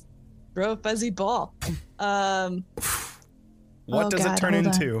 I'm gonna throw a fuzzy ball. What Oh, does God, it turn hold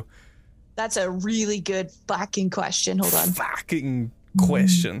on. into? That's a really good fucking question. Hold on. Fucking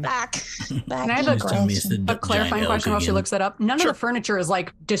question. Back. Can I have a Please tell me it's the A clarifying giant question elk while she again. looks that up. None Sure. of the furniture is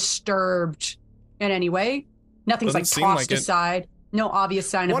like disturbed in any way. Nothing's Doesn't like seem tossed like it. aside. No obvious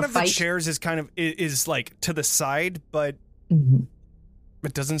sign One of of a the fight. chairs is kind of is like to the side, but Mhm.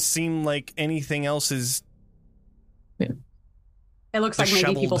 it doesn't seem like anything else is. It looks like maybe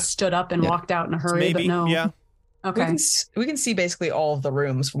people disheveled. stood up and Yeah. walked out in a hurry, Maybe, but no. yeah. Okay. We can see basically all of the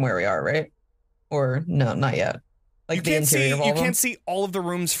rooms from where we are, right? Or no, not yet. Like You the can't interior see of all you of them. can't see all of the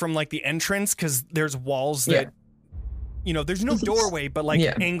rooms from like the entrance because there's walls Yeah. that there's no doorway, but like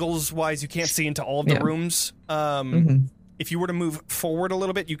Yeah. angles wise, you can't see into all of the Yeah. rooms. Mhm. If you were to move forward a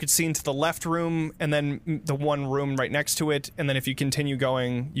little bit, you could see into the left room and then the one room right next to it. And then if you continue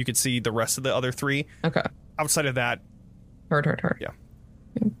going, you could see the rest of the other three. Okay. Outside of that, Heard. Yeah.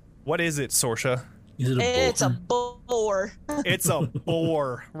 what is it, Sorsha? Is it a It's a boar? boar. It's a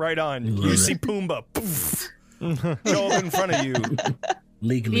boar. Right on. Love You it. see Pumbaa. Poof, show up in front of you.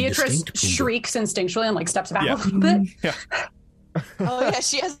 Legally Beatrice distinct. Pumbaa. shrieks instinctually and like steps back Yeah. a little bit. Oh yeah,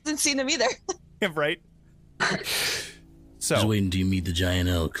 she hasn't seen him either. Yeah, right? Just So, waiting till you meet the giant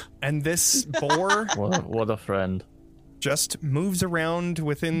elk. and this boar What a friend. just moves around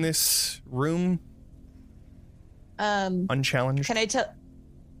within this room unchallenged. Can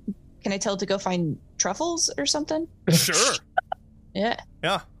I tell to go find truffles or something? Sure. Yeah.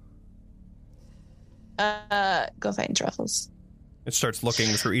 Yeah. Go find truffles. It starts looking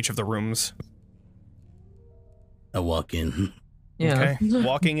through each of the rooms. I walk in. Yeah. Okay.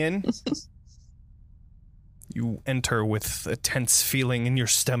 Walking in, you enter with a tense feeling in your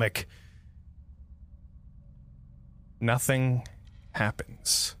stomach. Nothing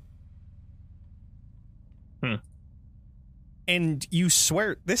happens. And you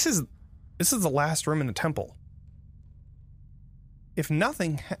swear this is the last room in the temple. If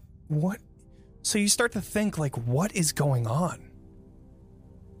nothing what so you start to think like what is going on?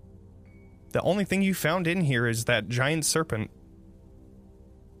 The only thing you found in here is that giant serpent.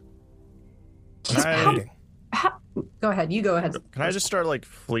 Can I, Hiding. Go ahead. You go ahead. can I just start like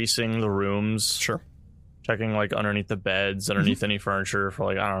fleecing the rooms? Sure. Checking like underneath the beds, underneath any furniture for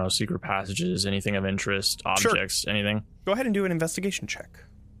like, I don't know, secret passages, anything of interest, Sure. objects, anything. Go ahead and do an investigation check.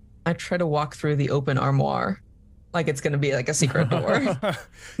 I try to walk through the open armoire, like it's gonna be like a secret door.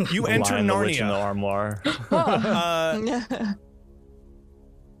 You The enter Lion, the Witch, and the Narnia. armoire.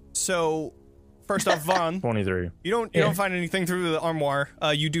 So, first off, Vaughn, 23. you don't find anything through the armoire.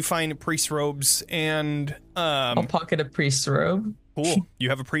 You do find priest robes and I'll pocket a priest's robe. cool. You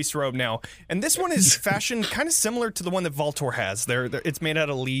have a priest robe now, and this one is fashioned kind of similar to the one that Voltor has. It's made out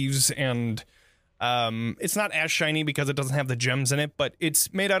of leaves and. It's not as shiny because it doesn't have the gems in it, but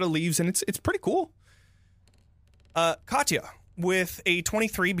it's made out of leaves and it's pretty cool. Katya, with a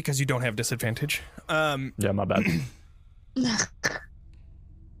 23 because you don't have disadvantage. Yeah, my bad.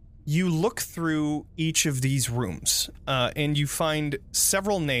 You look through each of these rooms, and you find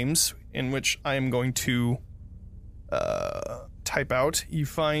several names in which I am going to type out. You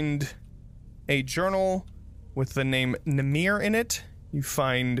find a journal with the name Namir in it. You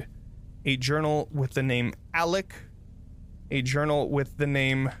find a journal with the name Alec. A journal with the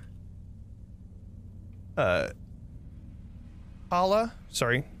name Kala.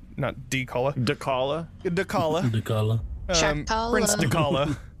 Sorry, not Dekala. Dakala. Dekala. The collar. Chakala. Prince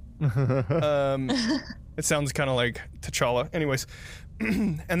Dekala. It sounds kind of like T'Challa. Anyways,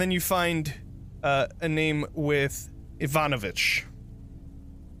 and then you find a name with Ivanovich.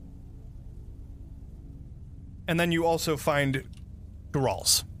 And then you also find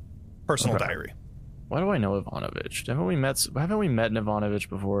Dural's personal Okay. diary. Why do I know Ivanovich? Haven't we met an Ivanovich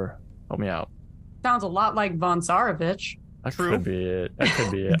before? Help me out. Sounds a lot like Von Zarovich. That True. could be it. That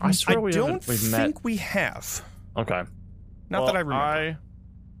could be it. I I swear don't we've met. think we have. Okay. Not that I remember. I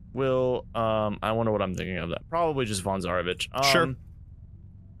will. I wonder what I'm thinking of. That probably just Von Zarovich. Sure.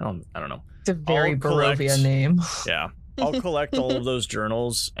 I don't know. It's a very I'll collect- Barovia name. Yeah. I'll collect all of those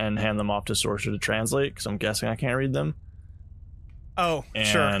journals and hand them off to Sorcerer to translate because I'm guessing I can't read them. Oh,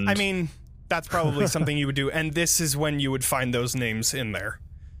 sure. And- I mean, that's probably something you would do. And this is when you would find those names in there.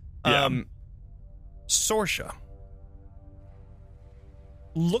 Yeah. Sorsha.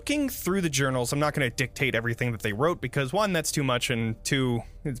 Looking through the journals, I'm not going to dictate everything that they wrote because one, that's too much, and two,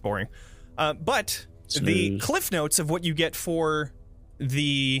 it's boring. But the Snooze. cliff notes of what you get for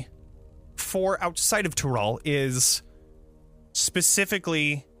the four outside of Tural is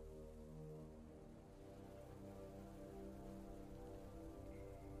specifically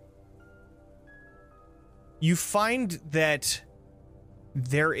you find that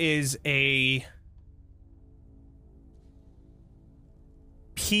there is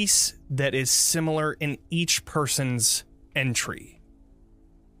piece that is similar in each person's entry.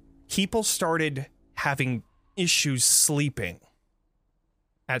 People started having issues sleeping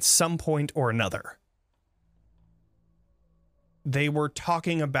at some point or another. They were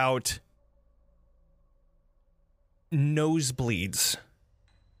talking about nosebleeds.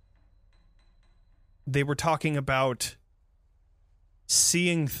 They were talking about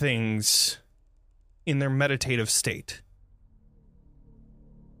seeing things in their meditative state.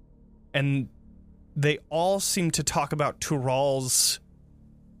 And they all seem to talk about Tural's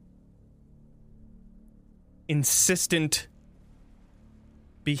insistent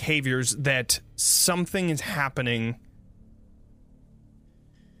behaviors, that something is happening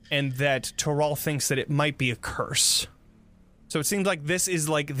and that Tural thinks that it might be a curse. So it seems like this is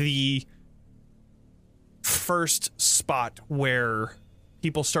like the first spot where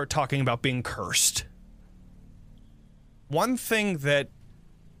people start talking about being cursed. One thing that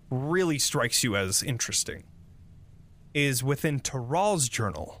really strikes you as interesting is within Tural's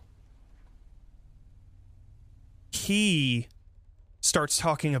journal, he starts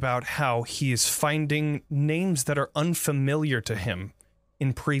talking about how he is finding names that are unfamiliar to him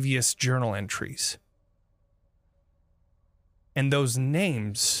in previous journal entries. And those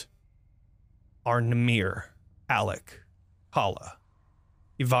names are Namir, Alec, Hala,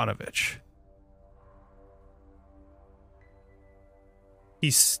 Ivanovich. He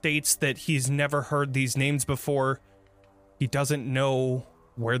states that he's never heard these names before. He doesn't know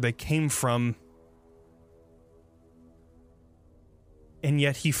where they came from. And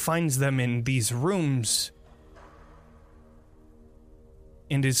yet he finds them in these rooms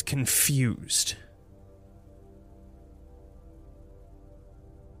and is confused.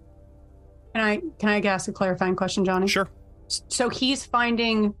 Can I ask a clarifying question, Johnny? Sure. So he's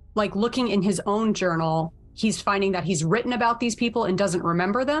finding, like, looking in his own journal, he's finding that he's written about these people and doesn't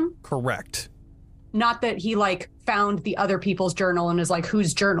remember them? Correct. Not that he, like, found the other people's journal and is like,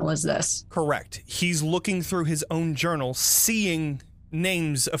 whose journal is this? Correct. He's looking through his own journal, seeing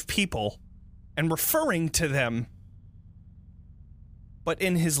names of people and referring to them. But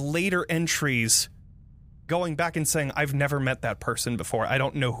in his later entries, going back and saying, I've never met that person before. I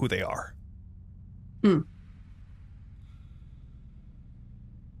don't know who they are.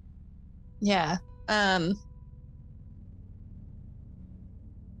 Yeah.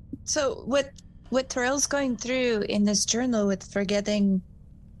 So what Terrell's going through in this journal with forgetting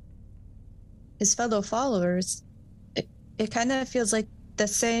his fellow followers, it kind of feels like the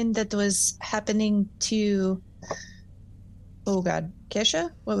same that was happening to, oh God,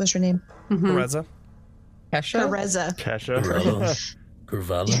 Kesha? What was her name? Teresa? Kesha? Teresa. Kesha.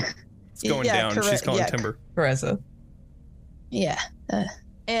 Kurvala. It's going Yeah, down. She's calling Timber. Teresa. Yeah.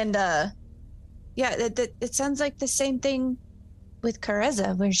 It sounds like the same thing with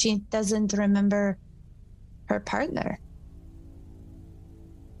Careza, where she doesn't remember her partner.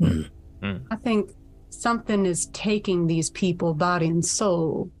 I think something is taking these people body and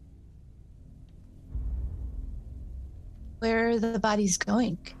soul. Where are the bodies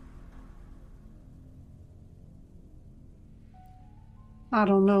going? I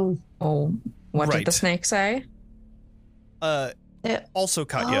don't know. Oh, what did Right. the snake say? Also,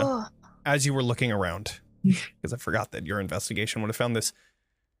 Katya, Oh, as you were looking around, because I forgot that your investigation would have found this,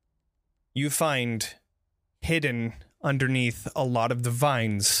 you find hidden underneath a lot of the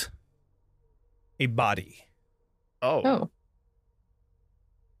vines a body. Oh.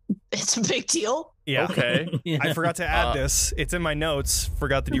 it's a big deal. Yeah. Okay. I forgot to add this. It's in my notes.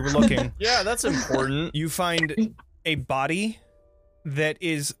 Forgot that you were looking. Yeah, that's important. You find a body that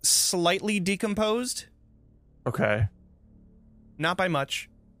is slightly decomposed, Okay. not by much.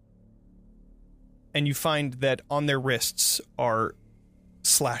 And you find that on their wrists are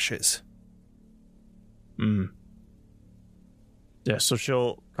slashes. Yeah,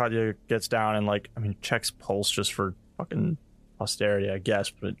 so Katya gets down and checks pulse just for fucking posterity, I guess,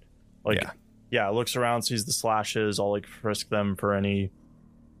 but looks around, sees the slashes, I'll frisk them for any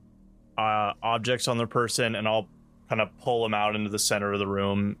objects on their person, and I'll kind of pull them out into the center of the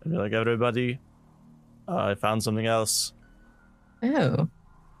room and be like, everybody, I found something else. Oh.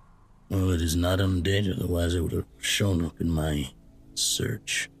 Well, it is not undead, otherwise it would have shown up in my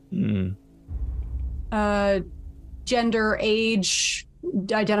search. Gender, age,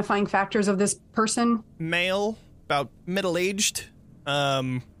 identifying factors of this person. Male, about middle-aged,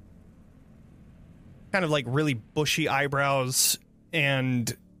 kind of really bushy eyebrows,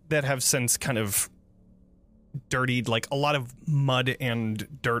 and that have since kind of dirtied, a lot of mud and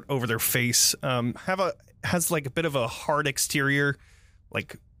dirt over their face. Has a bit of a hard exterior,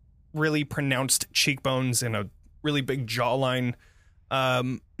 really pronounced cheekbones and a really big jawline.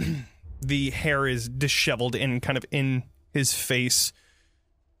 The hair is disheveled and kind of in his face,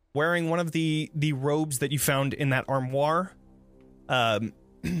 wearing one of the robes that you found in that armoire. And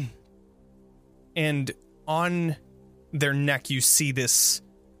on their neck, you see this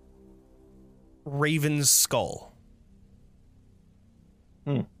raven's skull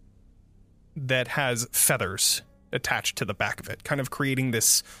that has feathers attached to the back of it, kind of creating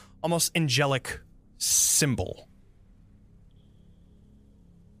this almost angelic symbol.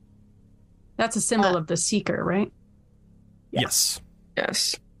 That's a symbol of the seeker, right? Yeah. Yes.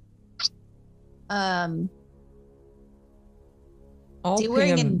 Yes. Do I'll you ping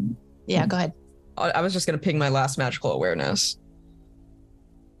wearing him. an... Yeah, go ahead. I was just going to ping my last magical awareness.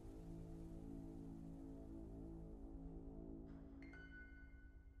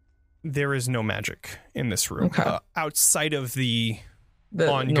 There is no magic in this room Okay. outside of the The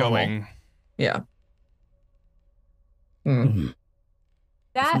ongoing. normal. Yeah. Hmm. Mhm.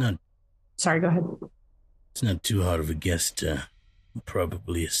 That. It's not, Sorry, go ahead. it's not too hard of a guess to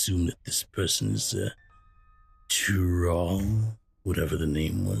probably assume that this person is Troll, whatever the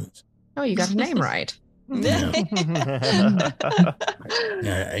name was. Oh, you got the name right. Yeah.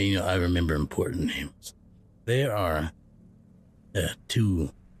 I remember important names. There are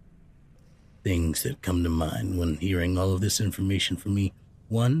two things that come to mind when hearing all of this information from me.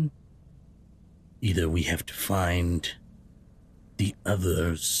 One, either we have to find the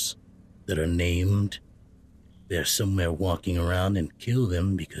others that are named. They're somewhere walking around and kill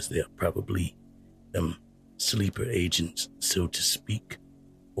them because they are probably sleeper agents, so to speak.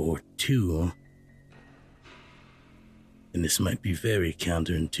 Or two, and this might be very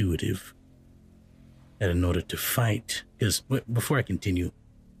counterintuitive, that in order to fight, because before I continue,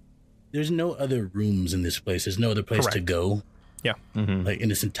 there's no other rooms in this place. There's no other place to Correct. go, Mhm. like in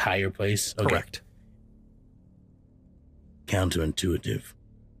this entire place. Okay. Correct. Counterintuitive.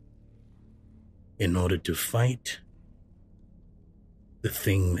 In order to fight the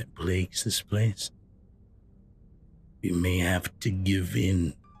thing that plagues this place, we may have to give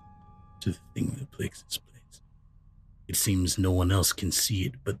in to the thing that plagues this place. It seems no one else can see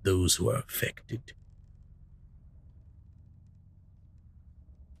it but those who are affected.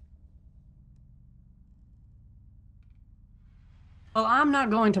 Well, I'm not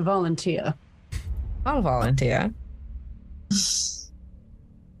going to volunteer. I'll volunteer.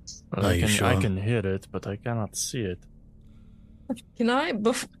 Well, Are you sure? I can hear it, but I cannot see it. Can I?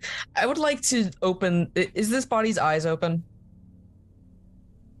 I would like to open. Is this body's eyes open?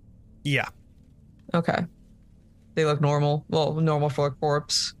 Yeah. Okay. They look normal. Well, normal for a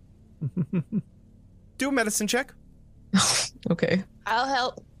corpse. Do a medicine check. Okay. I'll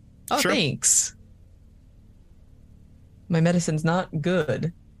help. Oh, Sure. thanks. My medicine's not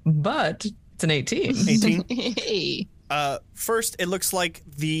good, but it's an 18. 18. Hey. First, it looks like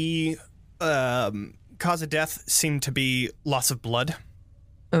the cause of death seemed to be loss of blood.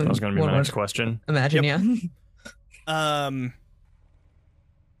 That was going to be my next question. Imagine, Yep. yeah.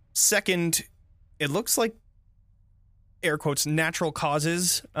 Second, it looks like, air quotes, natural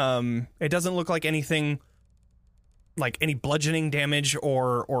causes. It doesn't look like anything, like any bludgeoning damage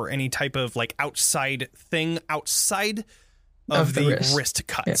or any type of like outside thing outside of the the wrist. wrist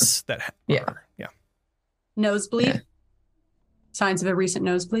cuts that Yeah. are. Yeah. Nosebleed? Yeah. Signs of a recent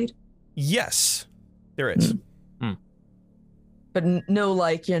nosebleed? Yes, there is. But no,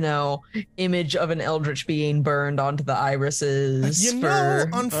 like, image of an eldritch being burned onto the irises. You know,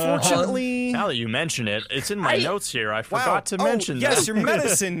 for... unfortunately. Now that you mention it, it's in my notes here. I forgot to Wow. mention that. Yes, your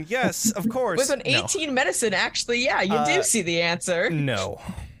medicine. Yes, of course. With an 18 medicine, actually, yeah, you do see the answer. No.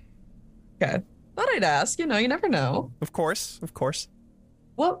 Okay. Thought I'd ask. You never know. Of course.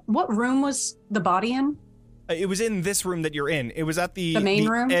 What room was the body in? It was in this room that you're in. It was at the main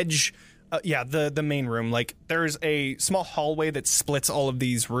room? edge. Yeah, the main room. Like, there's a small hallway that splits all of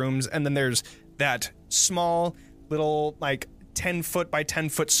these rooms, and then there's that small little, like, 10-foot by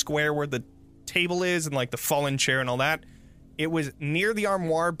 10-foot square where the table is and, like, the fallen chair and all that. It was near the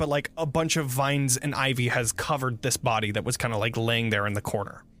armoire, but, like, a bunch of vines and ivy has covered this body that was kind of, like, laying there in the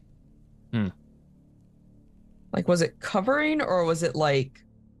corner. Like, was it covering or was it, like,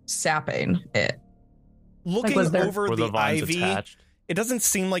 sapping it? Looking was there- over Were the the vines ivy, attached? it doesn't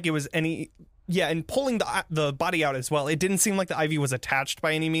seem like it was any... Yeah, and pulling the body out as well, it didn't seem like the ivy was attached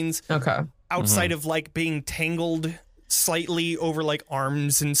by any means. Okay. Outside of, like, being tangled slightly over, like,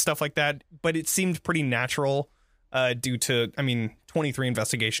 arms and stuff like that. But it seemed pretty natural due to, 23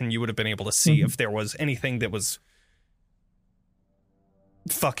 investigation. You would have been able to see if there was anything that was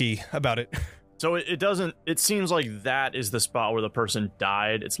fucky about it. So it doesn't. It seems like that is the spot where the person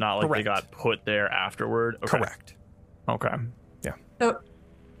died. It's not like they Correct. got put there afterward. Okay. Correct. Okay. So,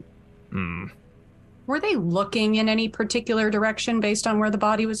 were they looking in any particular direction based on where the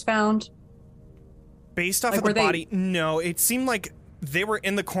body was found? Based off Like, of the were they- body, no. It seemed like they were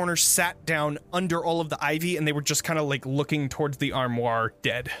in the corner, sat down under all of the ivy, and they were just kind of like looking towards the armoire,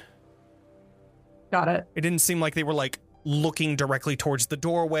 dead. Got it. It didn't seem like they were like looking directly towards the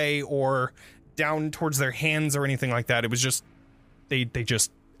doorway or down towards their hands or anything like that. It was just they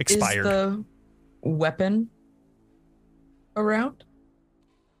just expired. Is the weapon around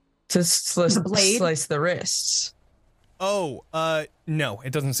to slice The blade? slice the wrists? Oh, no,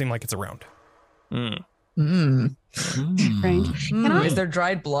 it doesn't seem like it's around. Mm. Strange. Can I- Is there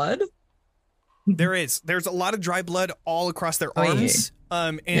dried blood? There's a lot of dry blood all across their Oh, yeah. arms.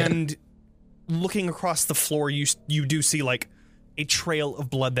 And looking across the floor, you do see like a trail of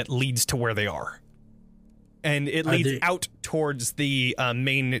blood that leads to where they are. And it Are leads they- out towards the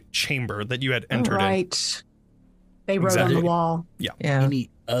main chamber that you had entered in. Right. They wrote on Exactly. the wall. Yeah. Any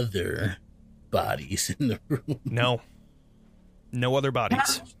other bodies in the room? No other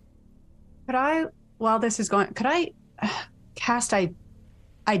bodies. Could I, while this is going, could I cast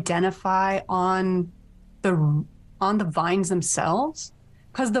identify on the vines themselves?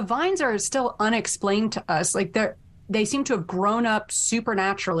 Because the vines are still unexplained to us. Like they seem to have grown up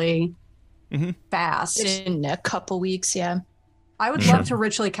supernaturally fast. In a couple weeks, yeah. I would love to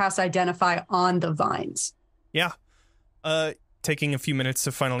ritually cast identify on the vines. Yeah. Taking a few minutes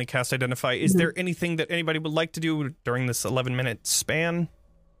to finally cast Identify. Is there anything that anybody would like to do during this 11-minute span?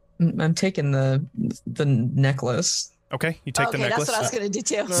 I'm taking the necklace. Okay, you take okay, the necklace. that's what I was going to do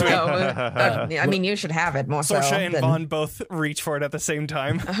too. Sweet. I mean, you should have it more so. Sorsha and than- Vaughn both reach for it at the same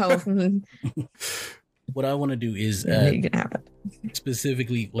time. Oh, What I want to do is you can have it.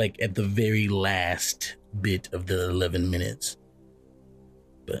 specifically like at the very last bit of the 11 minutes.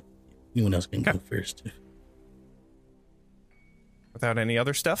 But anyone else can go first. Without any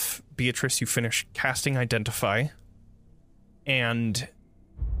other stuff, Beatrice, you finish casting Identify. And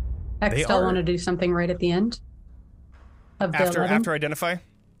Heck, They still are- want to do something right at the end of the after 11? Identify?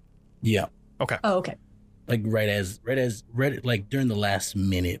 Yeah. Oh, okay. Like right like during the last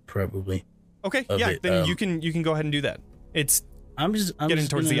minute probably. Okay, Of yeah, it, then you can go ahead and do that. It's I'm getting just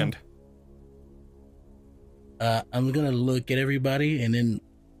towards the gonna- end. I'm gonna look at everybody and then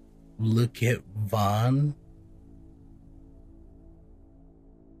look at Vaughn.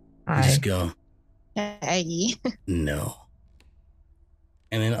 And just go, Hey. no.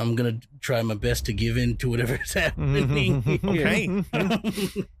 And then I'm gonna try my best to give in to whatever's happening. Okay.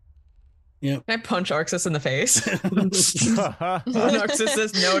 Can I punch Arxis in the face? Arxis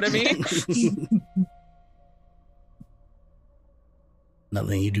says no to me. Not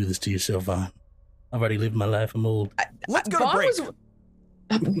letting you do this to yourself, Vaughn. I've already lived my life. I'm old. Let's go to Vaughn break.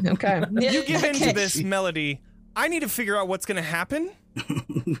 Okay. You give in to Okay. this melody. I need to figure out what's going to happen.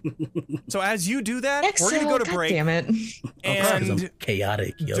 So as you do that, we're going to go to God break. Damn it. Because I'm And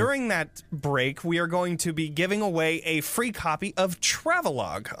chaotic, yo. during that break, we are going to be giving away a free copy of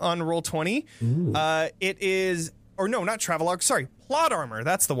Travelogue on Roll20. Ooh. It is, or no, not Travelogue, sorry, Plot Armor,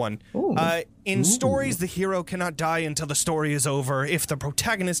 that's the one. Ooh. In stories, the hero cannot die until the story is over. If the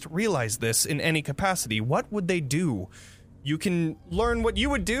protagonist realized this in any capacity, what would they do? You can learn what you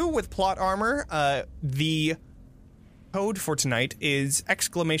would do with Plot Armor. The code for tonight is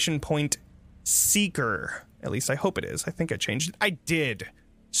 !Seeker. At least I hope it is. I think I changed it. I did.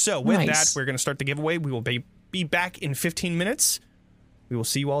 So with Nice. that, we're going to start the giveaway. We will be back in 15 minutes. We will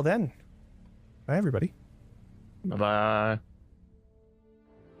see you all then. Bye, everybody. Bye-bye.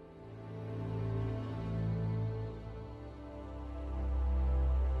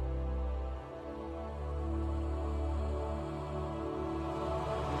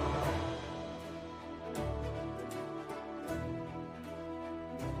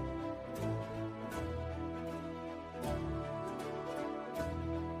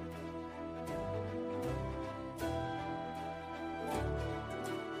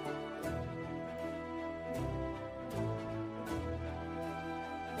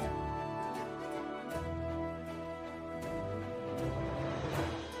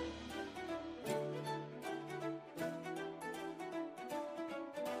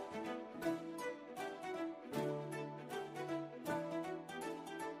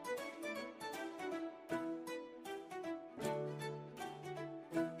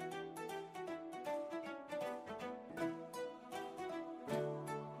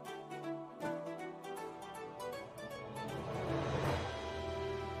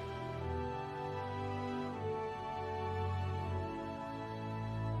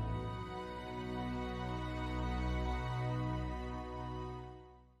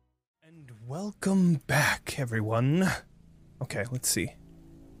 Welcome back, everyone. Okay, let's see.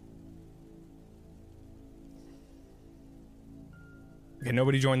 Okay,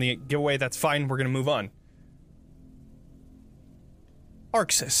 nobody joined the giveaway. That's fine. We're going to move on.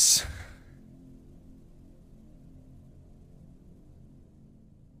 Arxis.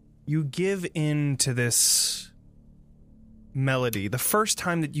 You give in to this melody. The first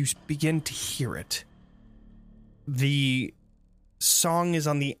time that you begin to hear it, the song is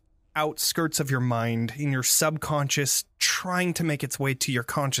on the outskirts of your mind, in your subconscious, trying to make its way to your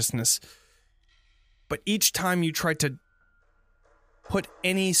consciousness. But each time you try to put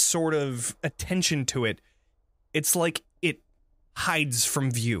any sort of attention to it, it's like it hides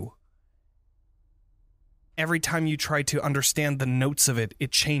from view. Every time you try to understand the notes of it,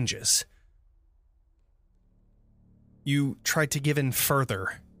 it changes. You try to give in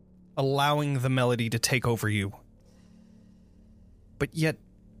further, allowing the melody to take over you. But yet,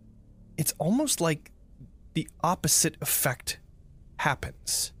 it's almost like the opposite effect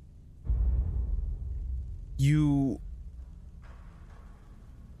happens. You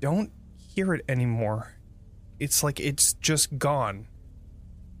don't hear it anymore. It's like it's just gone.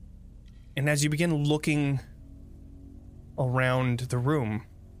 And as you begin looking around the room,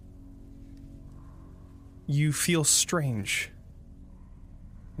 you feel strange.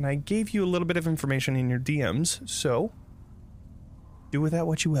 And I gave you a little bit of information in your DMs, so do with that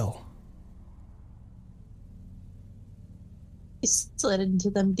what you will. You slid into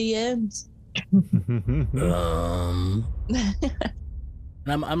them DMs.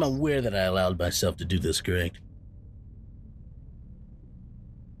 I'm aware that I allowed myself to do this, correct?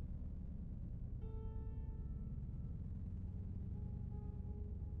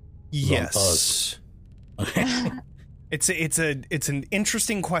 Yes. Okay. It's an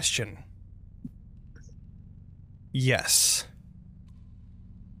interesting question. Yes.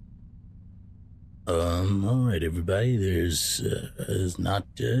 All right, everybody. There's not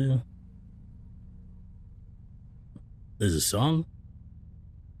there's a song,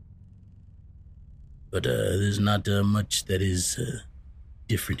 but there's not much that is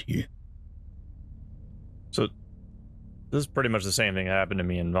different here. So this is pretty much the same thing that happened to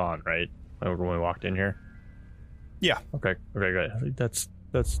me and Vaughn, right? When we walked in here. Yeah. Okay, great. I think that's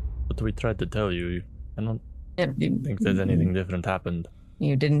what we tried to tell you. I don't It- think there's anything different happened.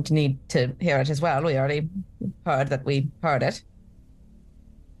 You didn't need to hear it as well. We already heard that we heard it.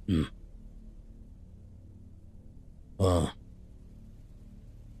 Well,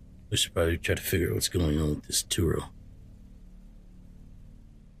 we should probably try to figure out what's going on with this Turo.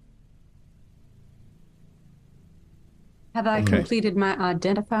 Have I completed my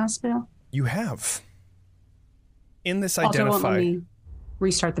identify spell? You have. In this Also, won't let identify. me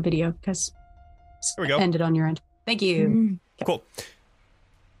restart the video because There we go. ended on your end. Thank you. Cool.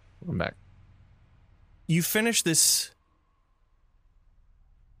 I'm back. You finish this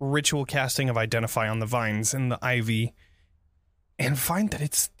ritual casting of identify on the vines and the ivy and find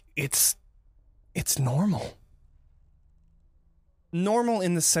that it's normal. Normal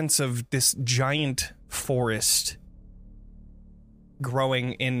in the sense of this giant forest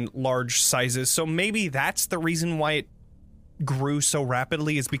growing in large sizes. So maybe that's the reason why it grew so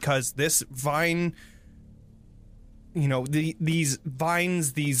rapidly, is because this vine, you know, these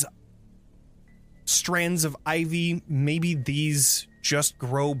vines, these strands of ivy, maybe these just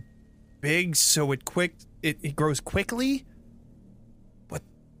grow big, so it grows quickly. But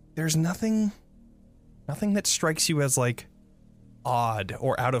there's nothing that strikes you as like odd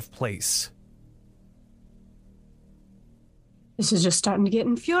or out of place. This is just starting to get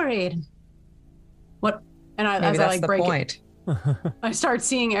infuriated. What? And Maybe as I that's like the break point. it, I start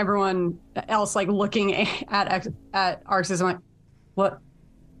seeing everyone else like looking at Arxis. I'm like,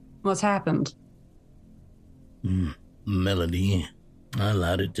 what's happened? Melody, I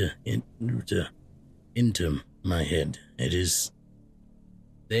allowed it to enter my head. It is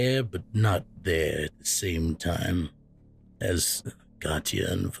there, but not there at the same time, as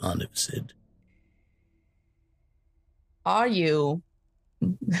Katya and Vaughn have said. Are you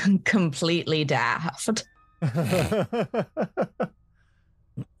completely daft?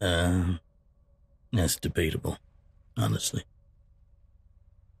 That's debatable, honestly.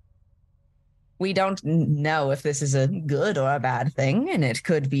 We don't know if this is a good or a bad thing, and it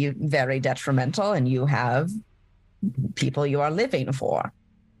could be very detrimental, and you have people you are living for.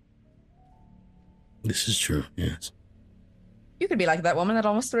 This is true, yes. You could be like that woman that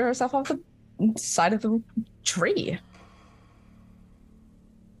almost threw herself off the side of the tree.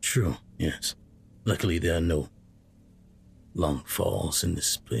 True, yes. Luckily, there are no long falls in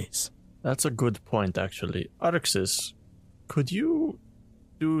this place. That's a good point, actually. Arxis, could you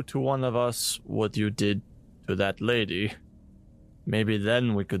do to one of us what you did to that lady? maybe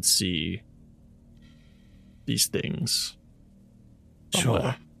then we could see these things.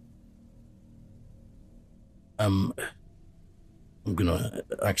 Sure. Arxis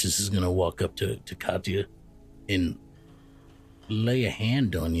is gonna walk up to Katya and lay a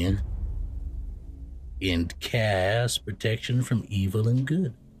hand on you and cast protection from evil and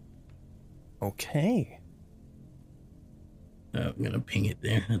good. Okay. I'm gonna ping it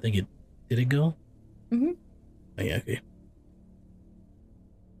there. I think did it go? Mm-hmm. Oh, yeah, okay.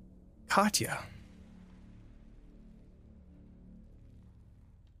 Katya.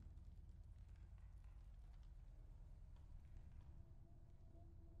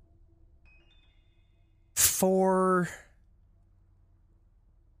 For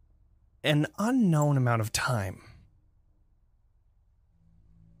an unknown amount of time,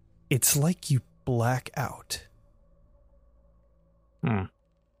 it's like you black out.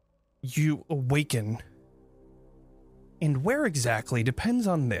 You awaken, and where exactly depends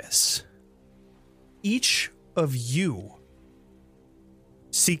on this. Each of you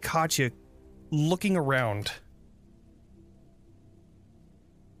see Katya looking around.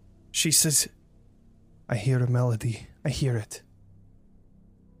 She says, I hear a melody. I hear it.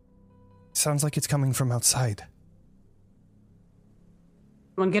 Sounds like it's coming from outside.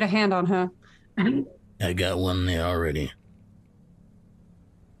 Come on, get a hand on her. I got one there already.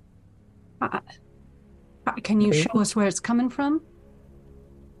 Can you show us where it's coming from?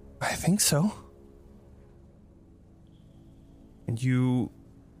 I think so. And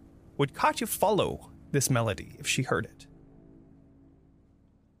would Katya follow this melody if she heard it?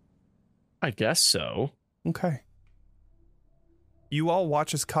 I guess so. Okay. You all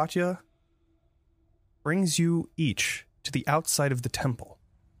watch as Katya brings you each to the outside of the temple.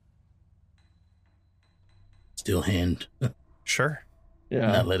 Still hand. Sure.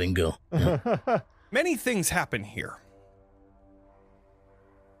 Yeah. Not letting go. Yeah. Many things happen here.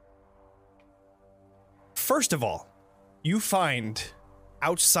 First of all, you find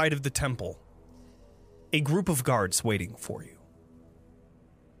outside of the temple a group of guards waiting for you.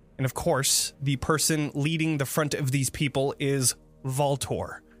 And of course, the person leading the front of these people is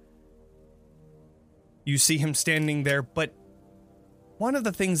Voltor. You see him standing there, but one of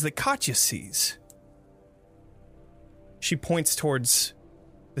the things that Katya sees, she points towards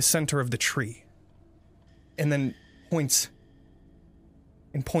the center of the tree, and then points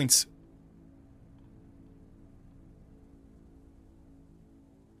and points.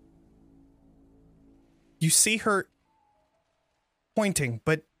 You see her pointing,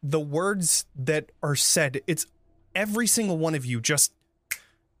 but the words that are said, it's every single one of you just,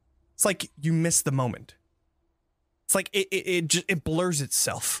 it's like you miss the moment. It's like it blurs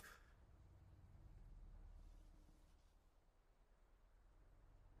itself.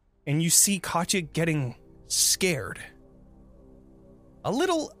 And you see Katya getting scared. A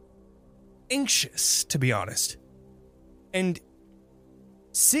little anxious, to be honest. And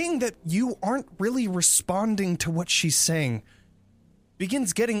seeing that you aren't really responding to what she's saying,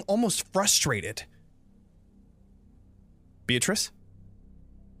 begins getting almost frustrated. Beatrice?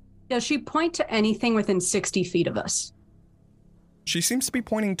 Does she point to anything within 60 feet of us? She seems to be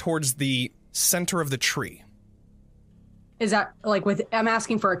pointing towards the center of the tree. Is that like I'm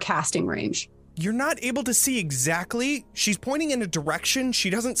asking for a casting range. You're not able to see exactly. She's pointing in a direction.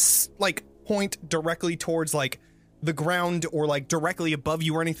 She doesn't point directly towards the ground or directly above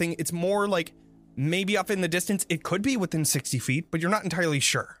you or anything. It's more maybe up in the distance. It could be within 60 feet, but you're not entirely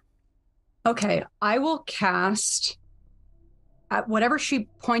sure. Okay, I will cast at whatever she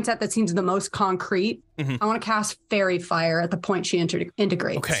points at that seems the most concrete. Mm-hmm. I want to cast Fairy Fire at the point she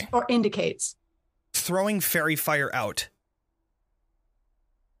integrates. Okay. Or indicates. Throwing Fairy Fire out.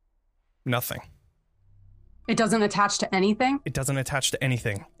 Nothing. It doesn't attach to anything? It doesn't attach to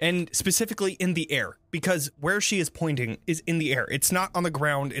anything. And specifically in the air, because where she is pointing is in the air. It's not on the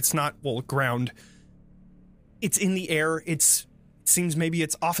ground. It's not, ground. It's in the air. It seems maybe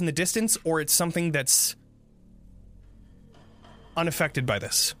it's off in the distance, or it's something that's unaffected by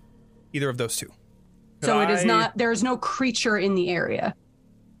this. Either of those two. So it is not, there is no creature in the area.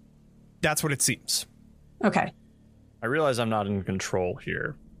 That's what it seems. Okay. I realize I'm not in control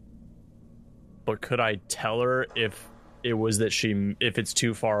here. But could I tell her if it was that if it's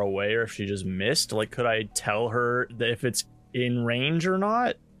too far away or if she just missed? Could I tell her that if it's in range or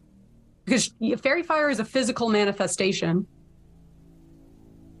not? Because Fairy Fire is a physical manifestation.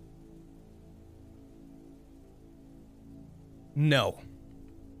 No.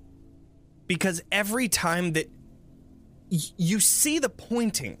 Because every time that you see the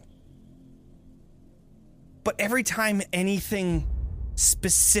pointing, but every time anything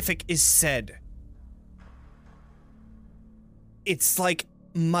specific is said, it's like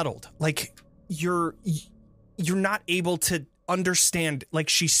muddled. Like you're not able to understand, like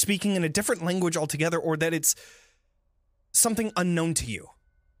she's speaking in a different language altogether, or that it's something unknown to you.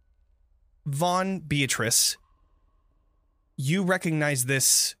 Vaughn, Beatrice, you recognize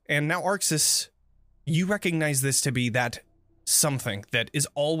this, and now Arxis, you recognize this to be that something that is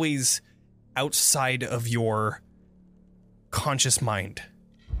always outside of your conscious mind.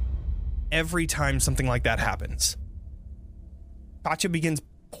 Every time something like that happens, Katya begins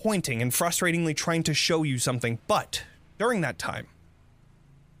pointing and frustratingly trying to show you something, but during that time,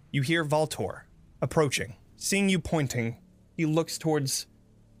 you hear Valtor approaching. Seeing you pointing, he looks towards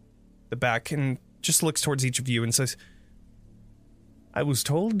the back and just looks towards each of you and says, I was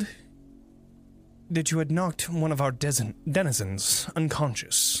told that you had knocked one of our denizens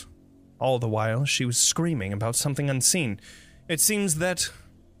unconscious. All the while, she was screaming about something unseen. It seems that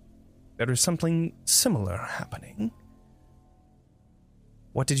there is something similar happening.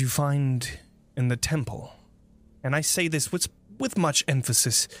 What did you find in the temple? And I say this with much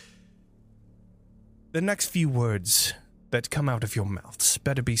emphasis. The next few words that come out of your mouths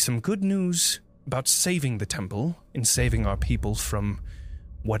better be some good news about saving the temple and saving our people from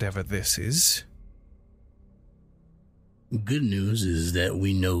whatever this is. Good news is that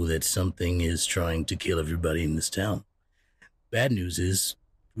we know that something is trying to kill everybody in this town. Bad news is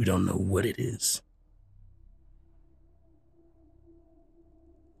we don't know what it is.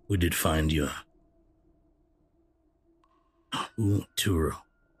 We did find your Turo.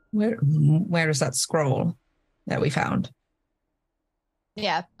 Where is that scroll that we found?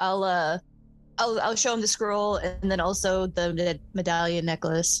 Yeah, I'll show him the scroll and then also the medallion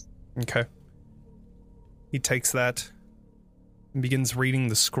necklace. Okay. He takes that and begins reading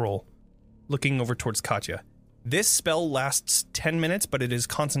the scroll, looking over towards Katya. This spell lasts 10 minutes, but it is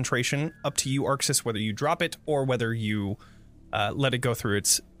concentration. Up to you, Arxis, whether you drop it or whether you let it go through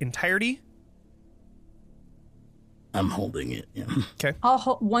its entirety. I'm holding it, yeah. Okay.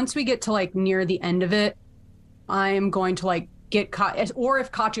 Once we get to like near the end of it, I am going to like get Katya, or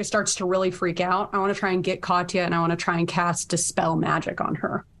if Katya starts to really freak out, I want to try and get Katya and I want to try and cast Dispel Magic on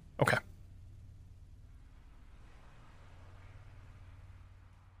her. Okay.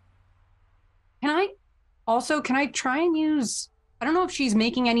 Can I try and use, I don't know if she's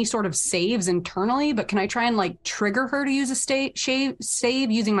making any sort of saves internally, but can I try and like trigger her to use a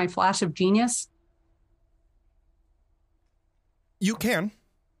save using my Flash of Genius? You can.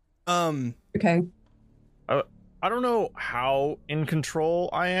 Okay. I don't know how in control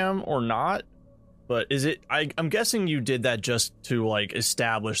I am or not, but is it, I'm guessing you did that just to like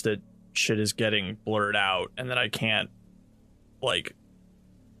establish that shit is getting blurred out and that I can't like.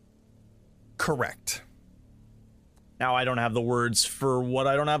 Correct. Now I don't have the words for what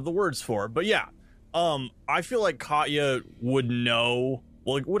I don't have the words for, but yeah. I feel like Katya would know,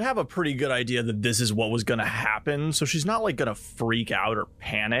 well, would have a pretty good idea that this is what was going to happen. So she's not like going to freak out or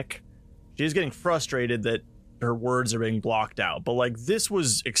panic. She's getting frustrated that her words are being blocked out, but like this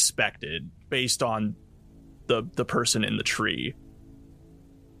was expected based on the person in the tree.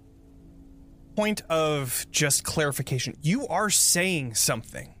 Point of just clarification. You are saying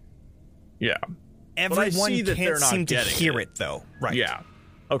something. Yeah. Everyone can't seem to hear it though. Right. Yeah.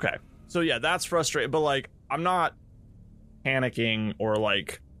 Okay. So yeah, that's frustrating, but like I'm not panicking or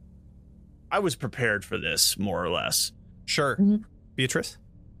like I was prepared for this more or less. Sure. Mm-hmm. Beatrice?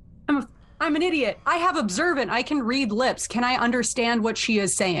 I'm an idiot. I have Observant. I can read lips. Can I understand what she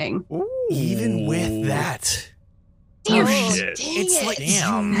is saying? Ooh. Even with that. Damn, Oh, shit. dang It's it. like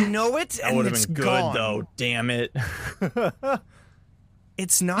Damn. you know it That and would have it's been good gone. though. Damn it.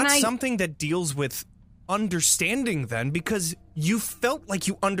 It's not something that deals with understanding then, because you felt like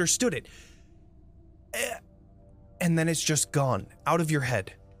you understood it. And then it's just gone out of your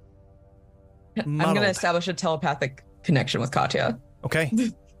head. I'm going Muddled. to establish a telepathic connection with Katya. Okay.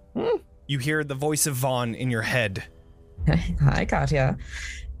 You hear the voice of Vaughn in your head. Hi, Katya.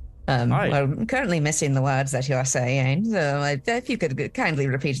 Hi. Well, I'm currently missing the words that you're saying, so if you could kindly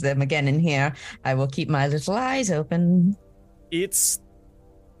repeat them again in here, I will keep my little eyes open. It's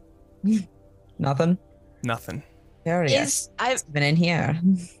Nothing? Nothing. Curious. Been in here.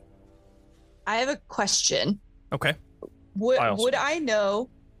 I have a question. Okay. Would I know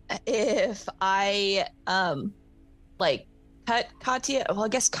if I like cut Katya? Well, I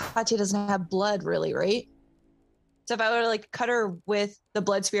guess Katya doesn't have blood really, right? So if I were to like cut her with the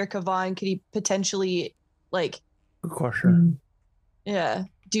blood spear, Kavan, could he potentially like good question.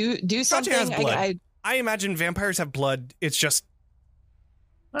 do something? has blood. I imagine vampires have blood. It's just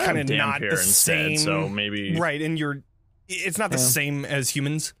kind of not the same. So maybe right, and it's not the same as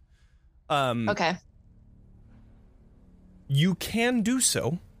humans. Okay. you can do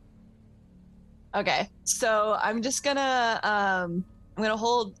so. Okay, so I'm just gonna I'm gonna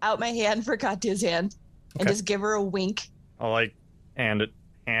hold out my hand for Katya's hand and Okay. just give her a wink. I'll like hand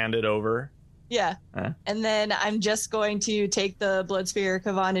it over. Yeah. Huh? And then I'm just going to take the blood spear,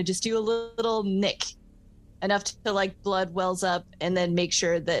 Kavan, and just do a little nick. Enough to like blood wells up and then make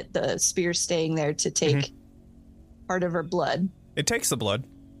sure that the spear's staying there to take part of her blood. It takes the blood.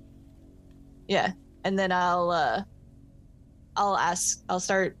 Yeah. And then I'll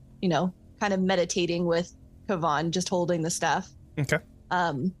start, kind of meditating with Kavan, just holding the staff. Okay.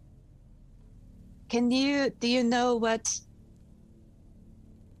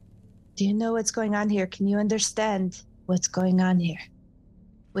 Do you know what's going on here? Can you understand what's going on here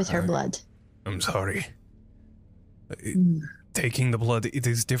with her blood? I'm sorry. Taking the blood, it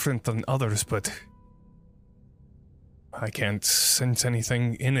is different than others, but I can't sense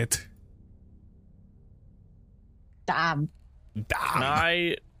anything in it. Damn. Can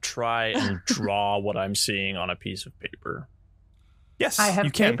I try and draw what I'm seeing on a piece of paper? Yes, I have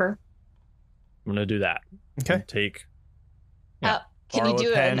you can. paper. I'm gonna do that. Okay. Take. Can you borrow a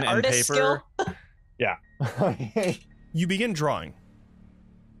do pen an and artist paper. skill? Yeah. You begin drawing,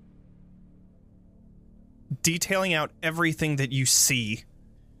 detailing out everything that you see,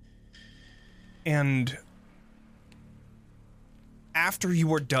 and after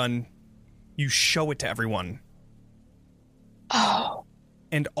you are done, you show it to everyone. Oh.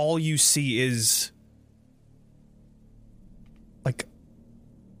 And all you see is like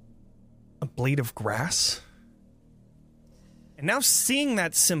a blade of grass. And now seeing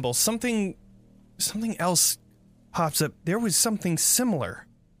that symbol, something else pops up. There was something similar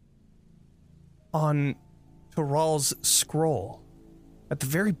on Tural's scroll at the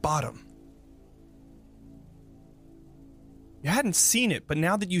very bottom. You hadn't seen it, but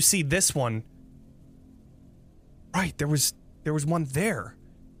now that you see this one, right, there was one there.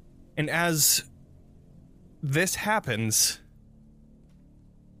 And as this happens,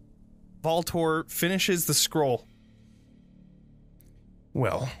 Voltor finishes the scroll.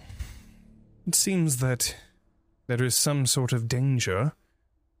 Well, it seems that there is some sort of danger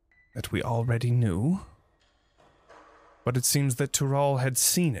that we already knew. But it seems that Tural had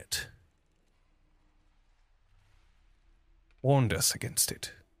seen it. Warned us against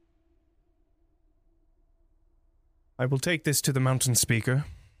it. I will take this to the Mountain Speaker.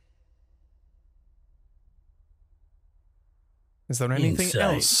 Is there anything Insight.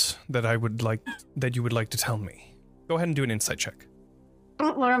 else that you would like to tell me? Go ahead and do an insight check.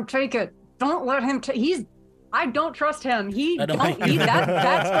 Don't let him take it. Don't let him take. I don't trust him. I don't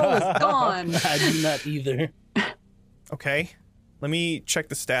That scroll is gone. I do not either. Okay. Let me check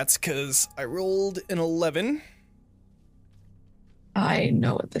the stats because I rolled an 11. I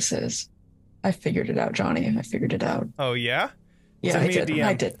know what this is. I figured it out, Johnny. I figured it out. Oh, yeah? Yeah, Send I me a did. DM.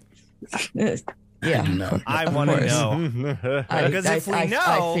 I did. Yeah. I do not. I Of want to course. know. Because if we know-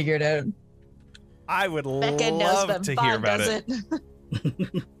 I figured out. I would Becca knows, love but to hear Vaughn about it.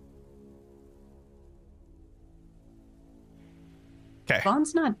 doesn't. Okay.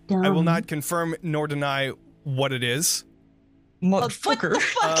 Vaughn's not dumb. I will not confirm nor deny what it is. Motherfucker.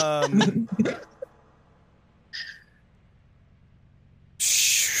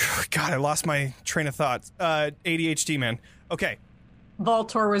 God, I lost my train of thought. ADHD, man. Okay.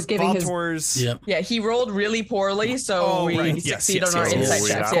 Voltor was giving his. Voltor's... Yep. Yeah, he rolled really poorly, so Oh, we right. Yes, succeed yes, on our yes, insight yes.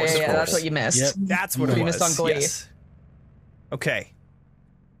 checks. Of course, Yeah, of that's course. what you missed. Yep. That's what We it was. missed on Glee. Yes. Okay.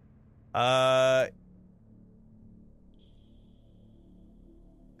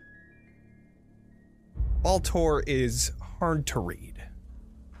 Voltor is hard to read.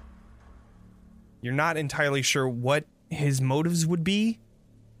 You're not entirely sure what his motives would be.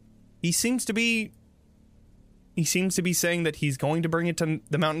 He seems to be saying that he's going to bring it to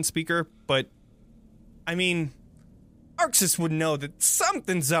the Mountain Speaker, but I mean, Arxis would know that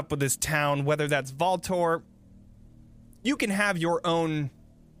something's up with this town, whether that's Voltor. You can have your own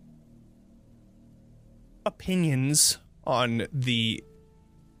opinions on the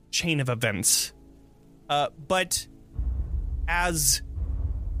chain of events. But as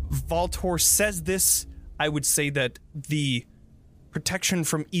Voltor says this, I would say that the protection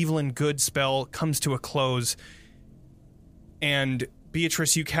from evil and good spell comes to a close. And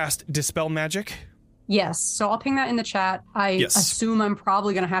Beatrice, you cast Dispel Magic. Yes, so I'll ping that in the chat. I Yes. assume I'm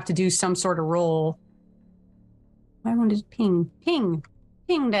probably going to have to do some sort of roll. I wanted ping,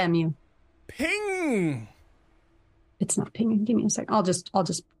 damn you. Ping! It's not pinging. Give me a second. I'll just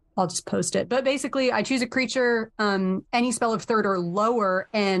post it. But basically, I choose a creature. Any spell of third or lower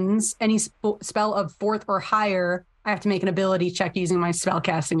ends. Any spell of fourth or higher, I have to make an ability check using my spell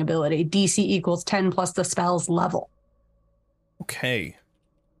casting ability. DC equals 10 plus the spell's level. Okay.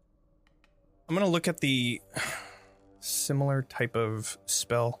 I'm going to look at the similar type of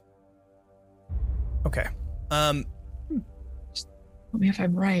spell. Okay. Tell me if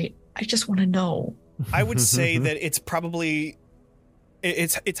I'm right. I just want to know. I would say that it's probably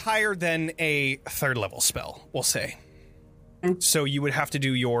it's higher than a 3rd level spell, we'll say. Okay. So you would have to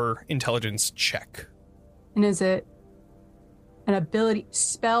do your intelligence check. And is it an ability,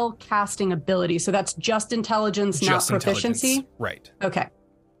 spell casting ability? So that's just intelligence, Just not proficiency? intelligence. Right. Okay.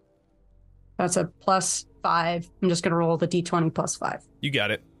 That's a +5. I'm just going to roll the d20 +5. You got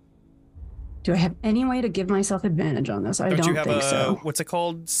it. Do I have any way to give myself advantage on this? I don't you have think so. what's it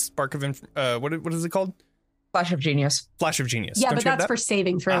called? Spark of what is it called? Flash of Genius. Flash of Genius. Yeah, Don't but you have that's that? for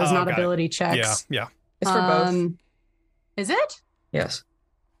saving throws, Oh, not got it. ability checks. Yeah. It's for both. Is it? Yes.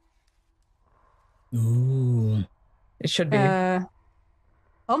 Ooh. It should be.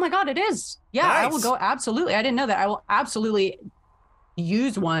 Oh my god, it is. Yeah, I will Nice. go absolutely. I didn't know that. I will absolutely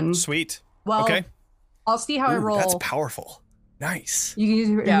use one. Sweet. Well, Okay. I'll see how I Ooh, roll. that's powerful. Nice. You can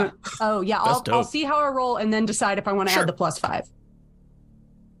use Yeah. Oh yeah, That's I'll dope. see how I roll and then decide if I want to Sure. add the +5.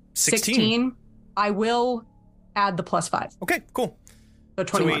 16. I will add the +5. Okay, cool. So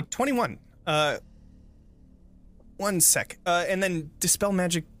 21. So 21. 1 sec. And then Dispel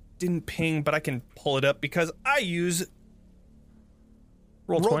Magic didn't ping, but I can pull it up because I use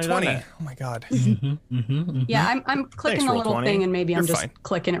Roll 20. Oh my god. Yeah, I'm clicking the little Roll20. thing and maybe I'm You're just fine.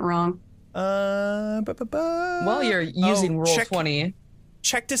 clicking it wrong. While you're using roll check, 20,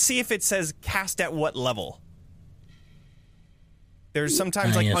 check to see if it says cast at what level. There's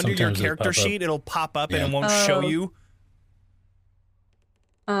sometimes like yeah, under your sometimes it'll character pop up. sheet, it'll pop up and Yeah. it won't show Oh. you.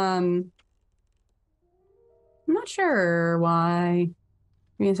 I'm not sure why.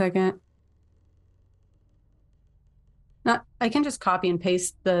 Give me a second. I can just copy and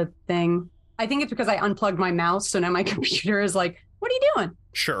paste the thing. I think it's because I unplugged my mouse, so now my computer is like, "What are you doing?"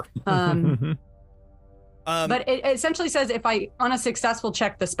 Sure. But it essentially says if I on a successful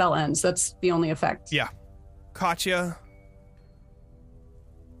check, the spell ends. That's the only effect. Yeah. Katya,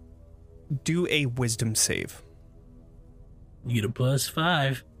 do a wisdom save. You get a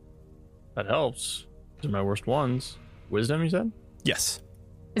 +5. That helps. These are my worst ones. Wisdom, you said? Yes.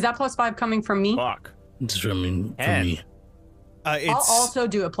 Is that +5 coming from me? Fuck. It's from me. And- It's I'll also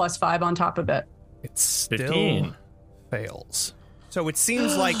do a +5 on top of it. it still 15. fails. So it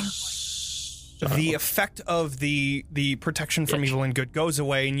seems like the effect of the protection from evil and good goes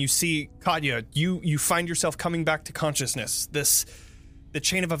away, and you see Katya, you find yourself coming back to consciousness. The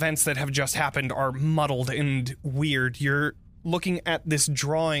chain of events that have just happened are muddled and weird. You're looking at this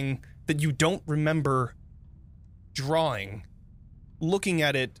drawing that you don't remember drawing, looking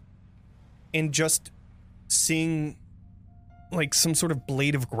at it and just seeing like some sort of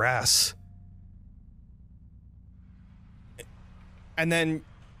blade of grass. And then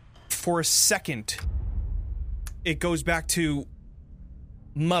for a second, it goes back to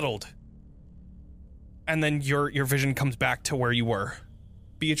muddled. And then your vision comes back to where you were.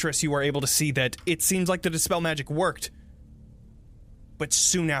 Beatrice, you are able to see that it seems like the Dispel Magic worked, but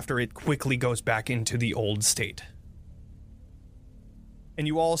soon after it quickly goes back into the old state. And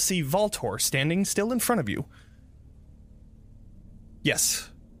you all see Voltor standing still in front of you. Yes.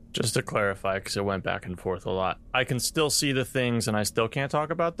 Just to clarify, because it went back and forth a lot. I can still see the things and I still can't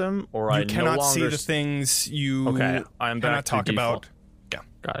talk about them, or I You cannot no longer see the things you Okay, I'm back cannot to talk default. about. Yeah.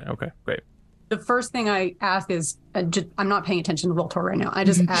 Got it. Okay, great. The first thing I ask is, I'm not paying attention to Voltor right now. I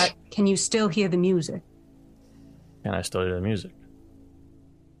just ask, can you still hear the music? Can I still hear the music?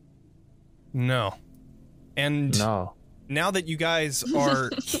 No. And No. now that you guys are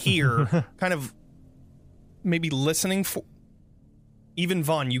here, kind of maybe listening for... Even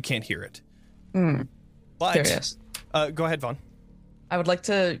Vaughn, you can't hear it. Hmm. But Curious. Go ahead, Vaughn. I would like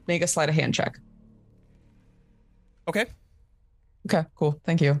to make a sleight of hand check. Okay. Okay, cool.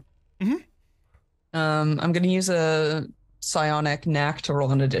 Thank you. Mhm. I'm going to use a psionic knack to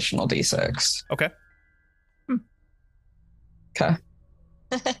roll an additional d6. Okay. Okay.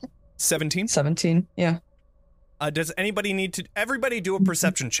 17. 17. Yeah. Does anybody need to... Everybody do a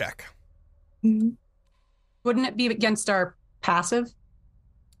perception check. Wouldn't it be against our passive?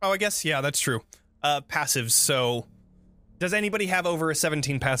 Oh, I guess, yeah, that's true. Passive, so... Does anybody have over a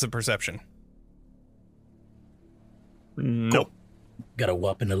 17 passive perception? Nope. Got a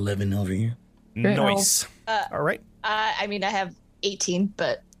whopping 11 over here. Nice. All right. I mean, I have 18,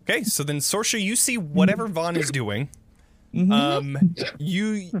 but Okay, so then Sorsha, you see whatever Vaughn is doing.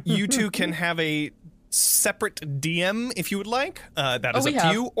 You two can have a separate DM if you would like. That is we up to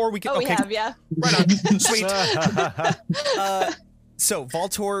have. you, or we can. we have, yeah. Right on. Sweet. So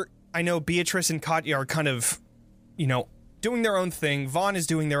Voltor, I know Beatrice and Katya are kind of, doing their own thing. Vaughn is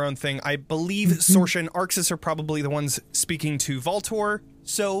doing their own thing. I believe Sorsha and Arxis are probably the ones speaking to Voltor.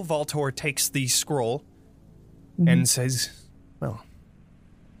 So Voltor takes the scroll and says, well,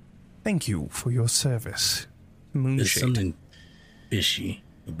 thank you for your service, There's Moonshade. something fishy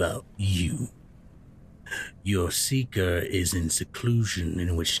about you. Your seeker is in seclusion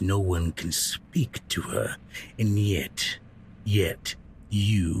in which no one can speak to her, and yet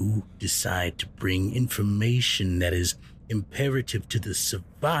you decide to bring information that is imperative to the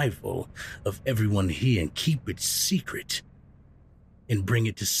survival of everyone here and keep it secret, and bring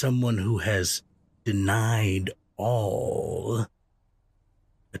it to someone who has denied all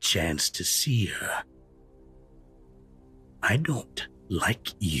a chance to see her. I don't like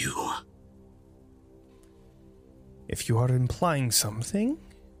you. If you are implying something,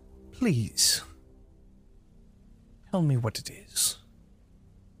 please tell me what it is.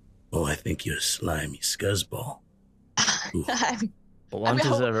 Oh, I think you're a slimy scuzzball. Ooh. Blunt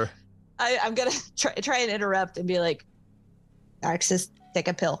as ever. I'm gonna try and interrupt and be like, Arxis, take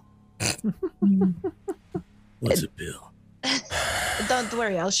a pill. What's a pill? Don't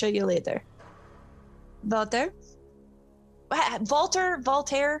worry, I'll show you later. Voltaire?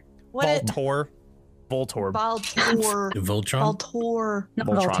 Voltaire? What it? Voltor. Voltorb. Voltor. Voltron? Voltor. Not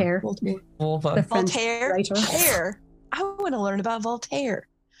Voltron. Voltaire. Vulva. The French Voltaire? writer. Voltaire? I want to learn about Voltaire.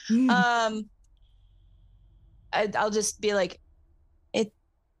 I'll just be like,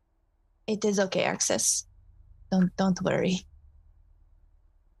 it is okay, Arxis. Don't worry.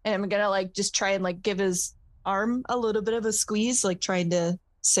 And I'm gonna like just try and like give his arm a little bit of a squeeze, like trying to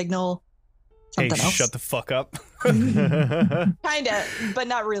signal Hey, something else. shut the fuck up. Kinda, but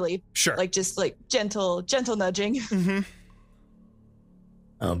not really. Sure. Like just like gentle nudging. Mm-hmm.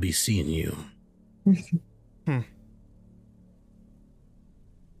 I'll be seeing you.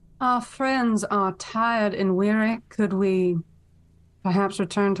 Our friends are tired and weary. Could we perhaps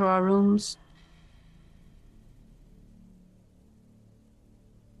return to our rooms?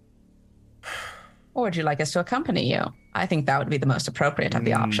 Or would you like us to accompany you? I think that would be the most appropriate of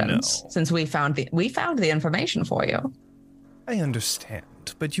the options, No. since we found the information for you. I understand,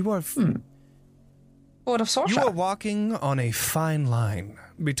 but you are Lord of Sorsha. you are walking on a fine line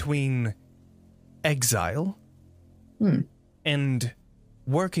between exile and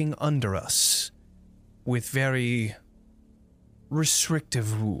working under us with very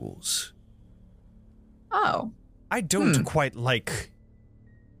restrictive rules. Oh, I don't quite like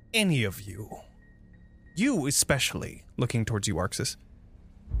any of you. You especially, looking towards you, Arxis.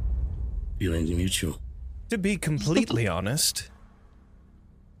 Feelings mutual. To be completely honest,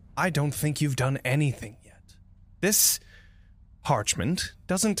 I don't think you've done anything yet. This parchment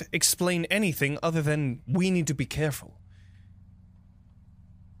doesn't explain anything other than we need to be careful.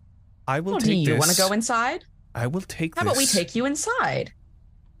 I will well, do take you this. want to go inside? I will take How this. about we take you inside?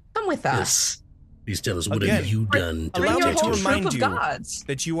 Come with us. Please tell us what Again, have you done to Bring allow your me to whole protect troop remind of you gods.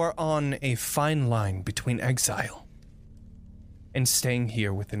 that you are on a fine line between exile and staying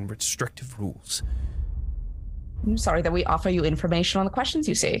here within restrictive rules. I'm sorry that we offer you information on the questions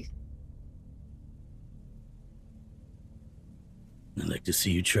you seek. I'd like to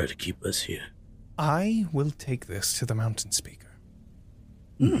see you try to keep us here. I will take this to the Mountain Speaker.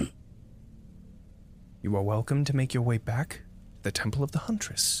 Hmm. You are welcome to make your way back to the Temple of the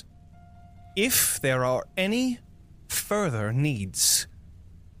Huntress. If there are any further needs,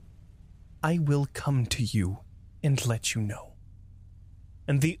 I will come to you and let you know.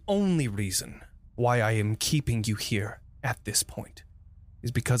 And the only reason why I am keeping you here at this point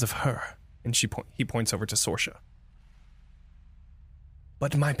is because of her. And he points over to Sorsha.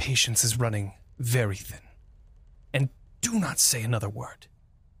 But my patience is running very thin. And do not say another word.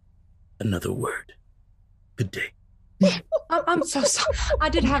 Another word. Good day. I'm so sorry. I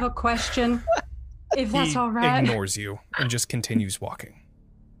did have a question, if that's He all right. ignores you and just continues walking.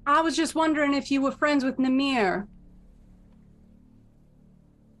 I was just wondering if you were friends with Namir.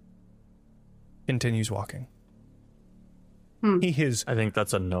 Continues walking. Hmm. He is I think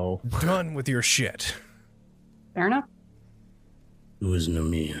that's a no. done with your shit. Fair enough. Who is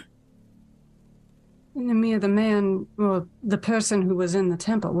Namir? Namir, the man, or the person who was in the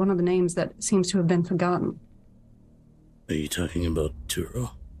temple, one of the names that seems to have been forgotten. Are you talking about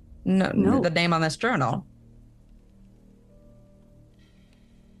Turo? No, the name on this journal.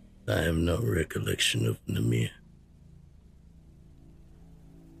 I have no recollection of Namir.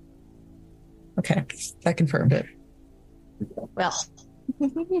 Okay, that confirmed it. Well,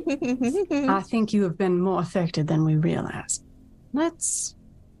 I think you have been more affected than we realize. Let's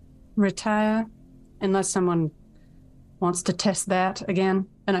retire, unless someone wants to test that again.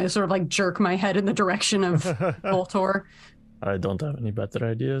 And I sort of like jerk my head in the direction of Voltor. I don't have any better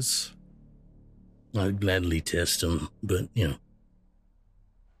ideas. I'd gladly test him, but,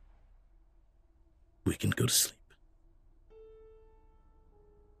 we can go to sleep.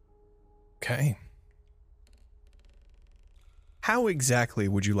 Okay. How exactly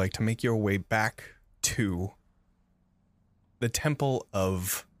would you like to make your way back to the Temple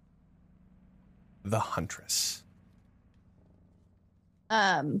of the Huntress?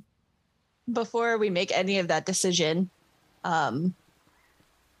 Before we make any of that decision, I'm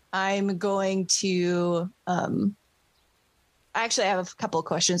going to actually I have a couple of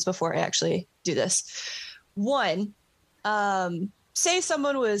questions before I actually do this. One, say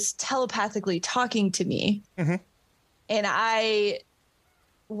someone was telepathically talking to me and I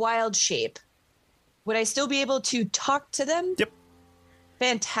wild shape. Would I still be able to talk to them? Yep.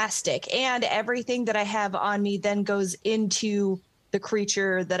 Fantastic. And everything that I have on me then goes into the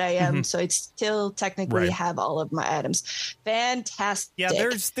creature that I am, so I'd still technically have all of my items. Fantastic. Yeah,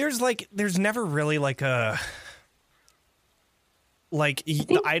 there's never really like a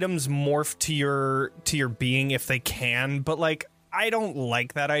the items morph to your being if they can, but like I don't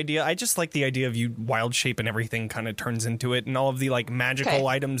like that idea. I just like the idea of you wild shape and everything kind of turns into it, and all of the like magical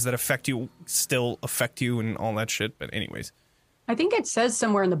items that affect you still affect you and all that shit. But anyways. I think it says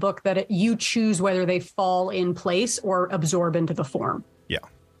somewhere in the book that you choose whether they fall in place or absorb into the form. Yeah.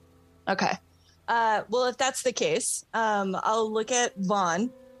 Okay. Well, if that's the case, I'll look at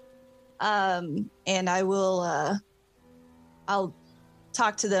Vaughn, and I will. I'll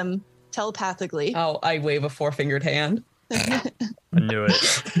talk to them telepathily. Oh, I wave a 4-fingered hand. I knew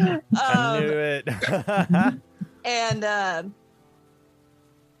it. I knew it. And I'll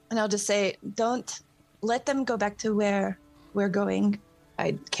just say, don't let them go back to where we're going.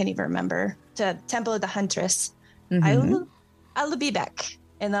 I can't even remember. To Temple of the Huntress. I'll be back.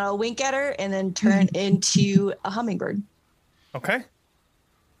 And then I'll wink at her and then turn into a hummingbird. Okay.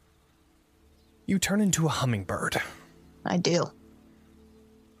 You turn into a hummingbird. I do.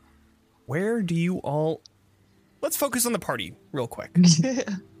 Where do you all... Let's focus on the party real quick.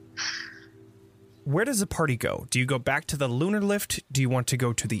 Where does the party go? Do you go back to the lunar lift? Do you want to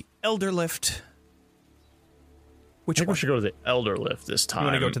go to the elder lift? I think we should go to the elder lift this time.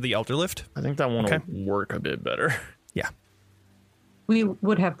 You want to go to the elder lift? I think that one will work a bit better. Yeah. We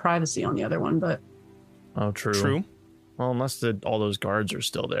would have privacy on the other one, but... Oh, true. True. Well, unless all those guards are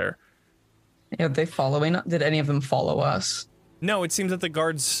still there. Are they following? Did any of them follow us? No, it seems that the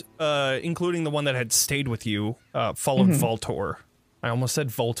guards, including the one that had stayed with you, followed Voltor. I almost said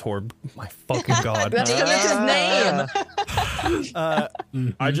Voltor. My fucking god. That's his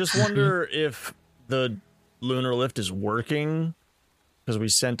name. I just wonder if the lunar lift is working, because we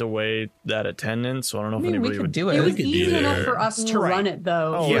sent away that attendant, so I don't know if anybody would do it. It was easy enough for us to run it,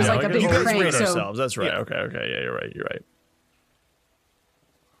 though. Oh, It was yeah. like a I big guess we can crane, raise so... ourselves. That's right. Yeah. Okay. Yeah, you're right.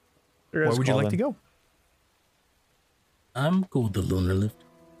 Where would you like to go? I'm cool with the lunar lift.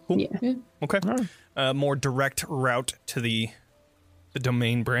 Cool. Yeah. Okay. More direct route to the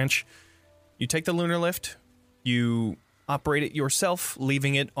domain branch. You take the lunar lift. You operate it yourself,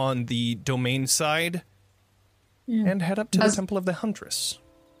 leaving it on the domain side, and head up to the Temple of the Huntress.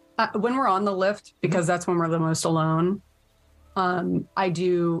 When we're on the lift, because that's when we're the most alone,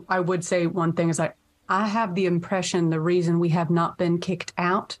 I would say one thing is I have the impression the reason we have not been kicked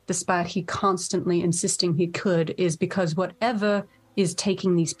out, despite he constantly insisting he could, is because whatever is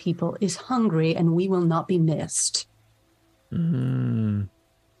taking these people is hungry and we will not be missed. He's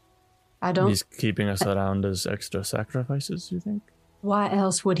keeping us around as extra sacrifices, you think? Why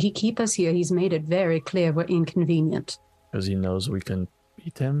else would he keep us here? He's made it very clear we're inconvenient. Because he knows we can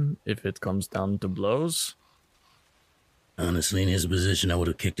beat him if it comes down to blows. Honestly, in his position, I would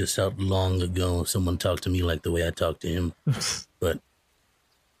have kicked us out long ago if someone talked to me like the way I talked to him. But,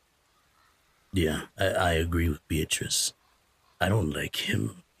 yeah, I agree with Beatrice. I don't like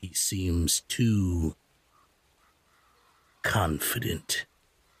him. He seems too confident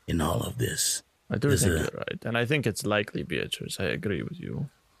in all of this. I do think you're right. And I think it's likely Beatrice. I agree with you.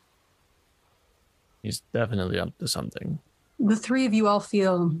 He's definitely up to something. The three of you all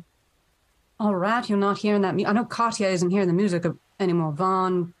feel all right. You're not hearing that. I know Katya isn't hearing the music anymore.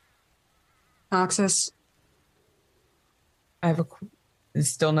 Vaughn, Oxus. I have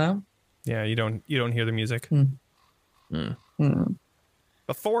still no? Yeah, you don't hear the music.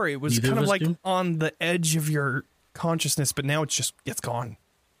 Before it was Neither kind of of us like do? on the edge of your consciousness, but now it's gone.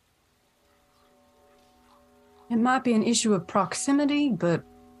 It might be an issue of proximity, but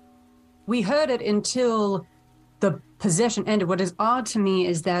we heard it until the possession ended. What is odd to me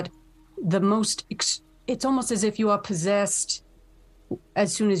is that it's almost as if you are possessed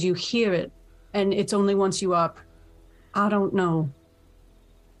as soon as you hear it, and it's only once you up. I don't know.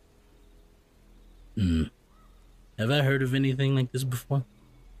 Have I heard of anything like this before?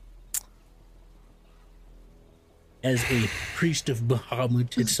 As a priest of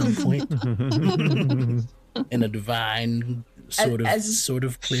Bahamut at some point, and a divine sort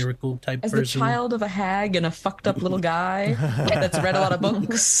of clerical type As person. the child of a hag and a fucked up little guy that's read a lot of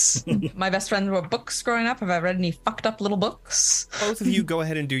books. My best friend wrote books growing up. Have I read any fucked up little books? Both of you go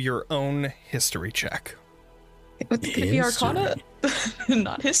ahead and do your own history check. Could it be Arcana?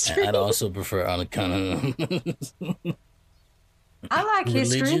 Not history. I'd also prefer Arcana. I like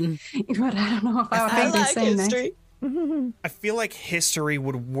Religion? history, but I don't know if I would I think the like same thing. history. I feel like history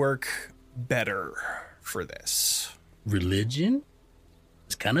would work better for this. Religion?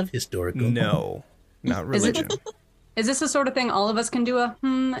 It's kind of historical. No, not Is it- religion. Is this the sort of thing all of us can do a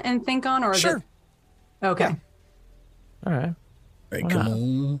and think on, or is Sure. it? Okay. All right. Right, Why come not?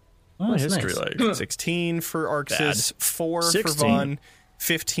 on. Oh, What that's history nice. like? 16 for Arxis, 4 for 16. Vaughn,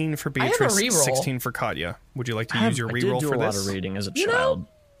 15 for have a Beatrice, reroll. 16 for Katya. Would you like to I use your did reroll do for a lot this? of reading as a You know, child.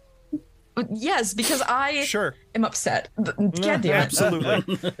 Yes, because I Sure, am upset. God damn it.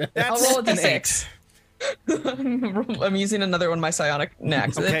 absolutely. That's I'll roll a an d6. 8. I'm using another one of my psionic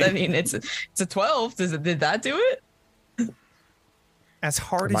knacks. Okay. I mean, it's a 12. Did that do it? As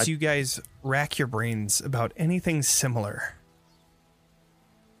hard as you guys rack your brains about anything similar,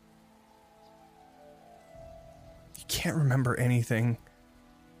 you can't remember anything.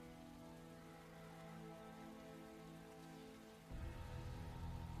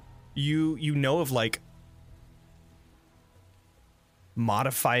 You know of like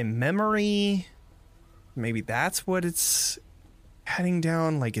modify memory. Maybe that's what it's heading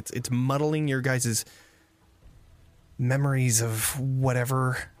down. Like it's muddling your guys' memories of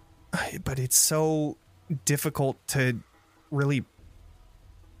whatever, but it's so difficult to really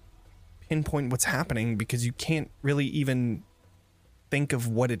pinpoint what's happening because you can't really even think of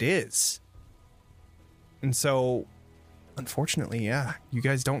what it is. And so, unfortunately, yeah, you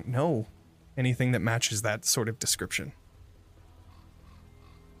guys don't know anything that matches that sort of description.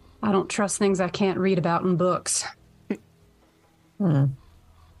 I don't trust things I can't read about in books.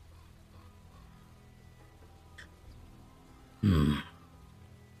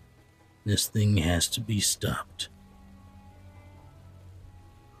 This thing has to be stopped.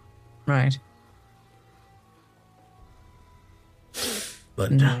 Right.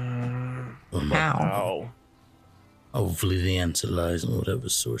 But How? hopefully the answer lies in whatever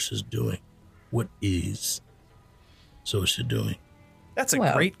Source is doing. What is Source doing? That's a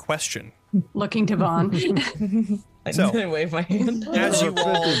Well. great question. Looking to Vaughn. So- I wave my hand. As you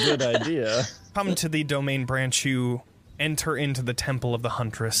all good idea. come to the domain branch, you enter into the Temple of the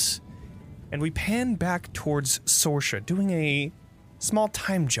Huntress, and we pan back towards Sorsha, doing a small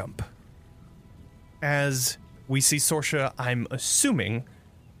time jump. As we see Sorsha, I'm assuming,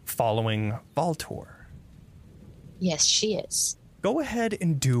 following Valtor. Yes, she is. Go ahead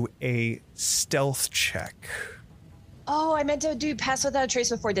and do a stealth check. Oh, I meant to do pass without a trace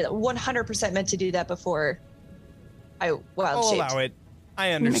before I did it. 100% meant to do that before I wild I'll shaped. allow it.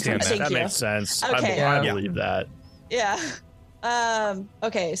 I understand Thank that. That you. makes sense. Okay. I Yeah. believe that. Yeah.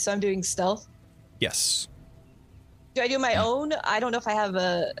 Okay, so I'm doing stealth. Yes. Do I do my own? I don't know if I have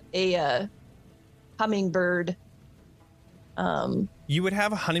a hummingbird. You would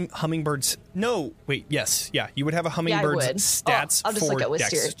have a hummingbird's. No, wait. Yes, yeah. You would have a hummingbird's would. stats I'll just for look at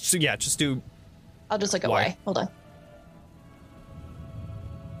Dex. Wisteria. So yeah, just do. I'll just look at Why? why. Hold on.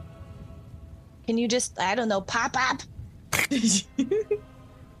 Can you just, I don't know, pop up?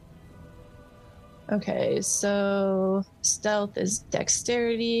 Okay, so stealth is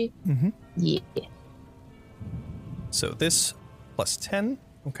dexterity. Mm-hmm. Yeah. So this plus 10.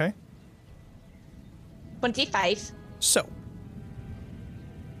 Okay. 25. So,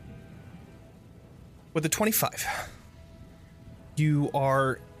 with a 25, you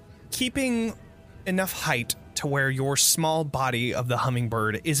are keeping enough height to where your small body of the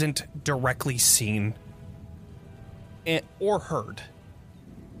hummingbird isn't directly seen or heard.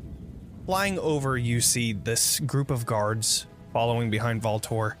 Flying over, you see this group of guards following behind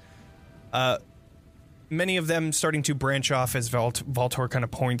Valtor. Many of them starting to branch off as Valtor kind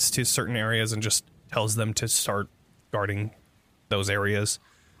of points to certain areas and just tells them to start guarding those areas.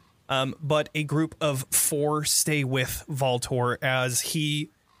 But a group of 4 stay with Valtor as he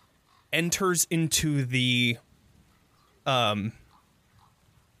enters into the town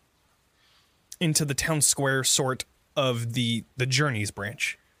square sort of the Journeys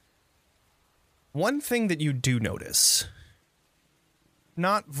branch. One thing that you do notice,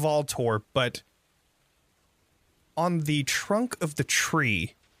 not Valtor, but on the trunk of the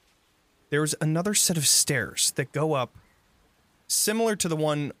tree, there's another set of stairs that go up, similar to the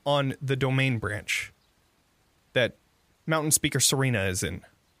one on the domain branch that Mountain Speaker Serena is in.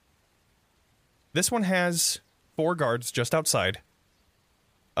 This one has 4 guards just outside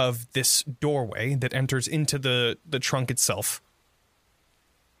of this doorway that enters into the trunk itself.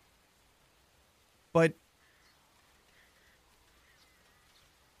 But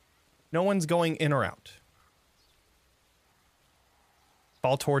no one's going in or out.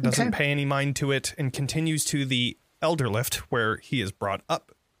 Baltor doesn't pay any mind to it and continues to the Elder Lift, where he is brought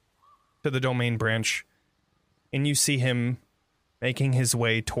up to the domain branch, and you see him making his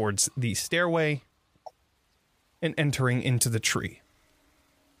way towards the stairway and entering into the tree.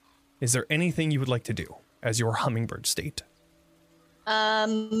 Is there anything you would like to do as your hummingbird state?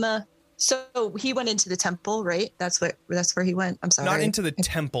 So he went into the temple, right? That's where he went. I'm sorry. Not into the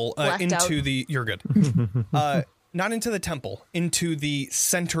temple, into out. the... You're good. Not into the temple, into the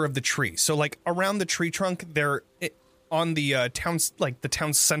center of the tree. So, like, around the tree trunk, on the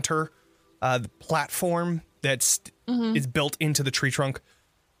town's center, the platform that's is built into the tree trunk.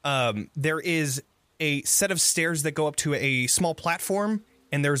 There is a set of stairs that go up to a small platform,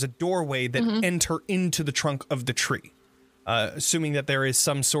 and there's a doorway that enter into the trunk of the tree. Assuming that there is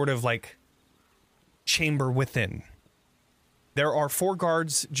some sort of, like, chamber within. There are 4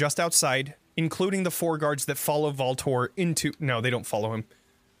 guards just outside, including the 4 guards that follow Baltor into... No, they don't follow him.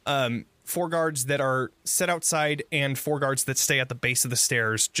 4 guards that are set outside and 4 guards that stay at the base of the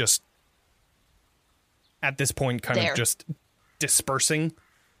stairs, just at this point kind of just dispersing.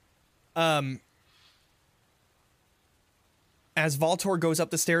 As Baltor goes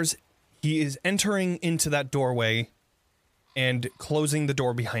up the stairs, he is entering into that doorway and closing the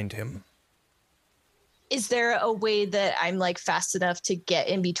door behind him. Is there a way that I'm like fast enough to get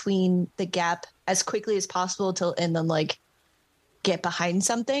in between the gap as quickly as possible and then like get behind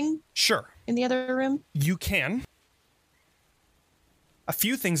something? Sure. In the other room? You can. A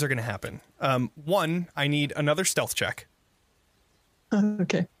few things are going to happen. 1, I need another stealth check.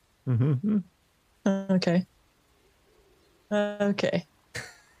 Okay. Okay. Okay.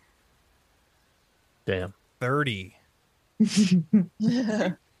 Damn. 30.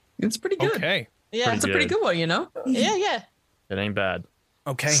 It's pretty good. Okay. Yeah. It's a pretty good one, you know? Yeah. It ain't bad.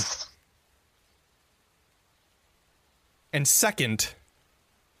 Okay. And second,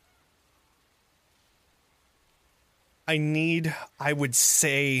 I would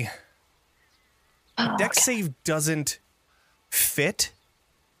say, Dex save doesn't fit,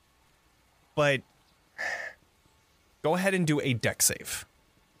 but go ahead and do a Dex save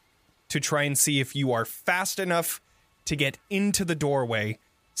to try and see if you are fast enough to get into the doorway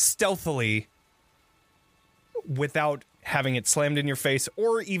stealthily without having it slammed in your face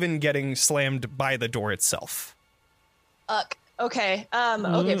or even getting slammed by the door itself. Okay.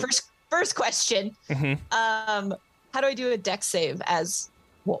 Okay. First question. How do I do a Dex save as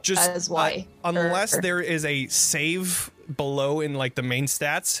why? Unless there is a save below in like the main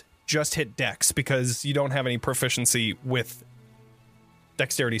stats, just hit Dex because you don't have any proficiency with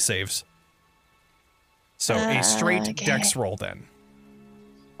dexterity saves. So a straight Dex roll then.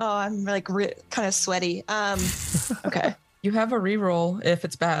 Oh, I'm like kind of sweaty. Okay. You have a reroll if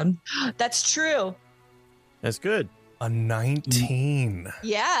it's bad. That's true. That's good. A 19.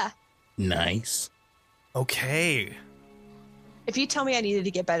 Yeah. Nice. Okay. If you tell me I needed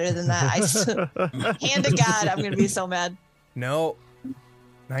to get better than that, hand to God, I'm going to be so mad. No.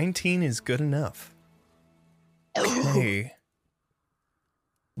 19 is good enough. Okay.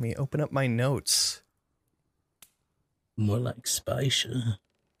 Let me open up my notes. More like Spicia.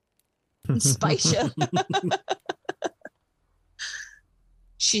 Spicia.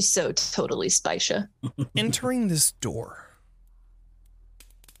 She's so totally Spicia. Entering this door,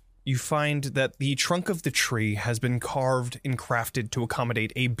 you find that the trunk of the tree has been carved and crafted to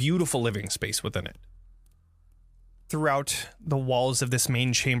accommodate a beautiful living space within it. Throughout the walls of this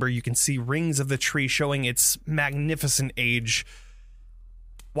main chamber, you can see rings of the tree showing its magnificent age,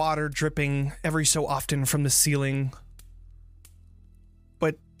 water dripping every so often from the ceiling.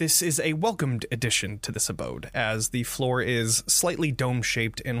 But this is a welcomed addition to this abode, as the floor is slightly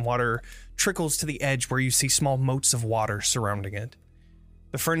dome-shaped and water trickles to the edge where you see small moats of water surrounding it.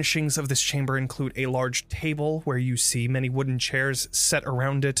 The furnishings of this chamber include a large table where you see many wooden chairs set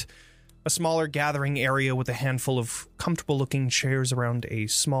around it, a smaller gathering area with a handful of comfortable-looking chairs around a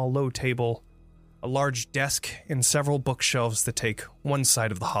small low table, a large desk, and several bookshelves that take one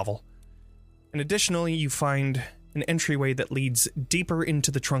side of the hovel. And additionally, you find an entryway that leads deeper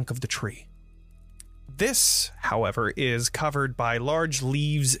into the trunk of the tree. This, however, is covered by large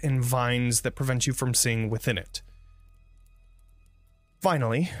leaves and vines that prevent you from seeing within it.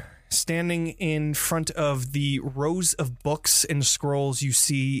 Finally, standing in front of the rows of books and scrolls, you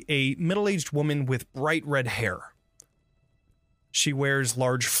see a middle-aged woman with bright red hair. She wears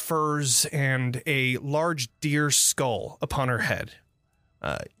large furs and a large deer skull upon her head,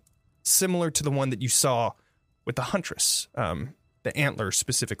 similar to the one that you saw with the huntress, the antlers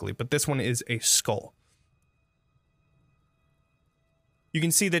specifically, but this one is a skull. You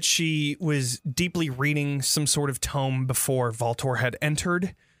can see that she was deeply reading some sort of tome before Voltor had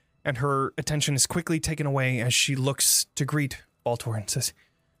entered, and her attention is quickly taken away as she looks to greet Voltor and says,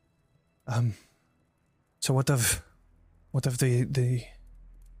 so what of the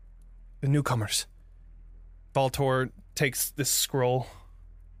newcomers? Voltor takes this scroll.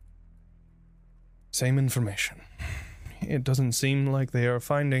 Same information. It doesn't seem like they are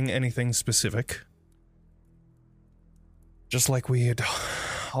finding anything specific. Just like we had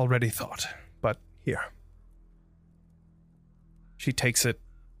already thought. But here. She takes it,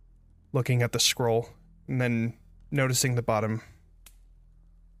 looking at the scroll, and then noticing the bottom.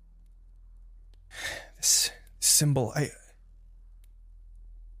 This symbol,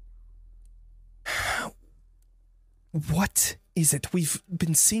 What is it? We've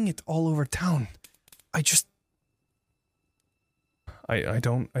been seeing it all over town. I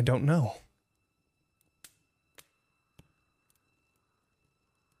don't know.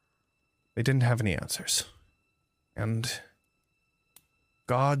 They didn't have any answers. And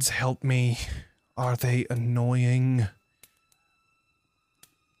gods help me, are they annoying?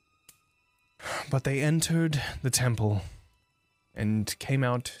 But they entered the temple and came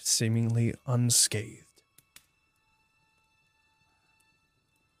out seemingly unscathed.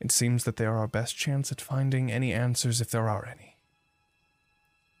 It seems that they are our best chance at finding any answers if there are any.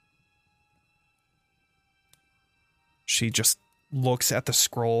 She just looks at the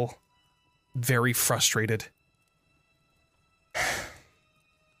scroll, very frustrated.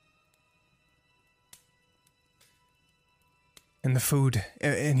 And the food,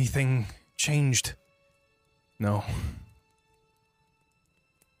 anything changed? No.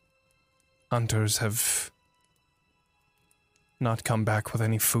 Hunters have not come back with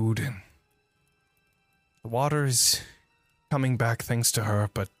any food, and the water is coming back thanks to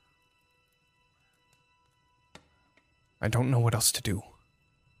her, but I don't know what else to do.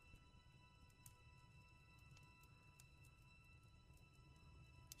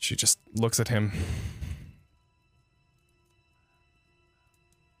 She just looks at him.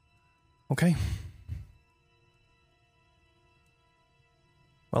 Okay.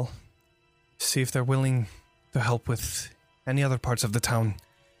 Well, see if they're willing to help with any other parts of the town.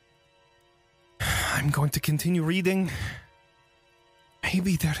 I'm going to continue reading.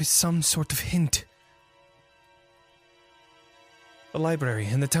 Maybe there is some sort of hint. The library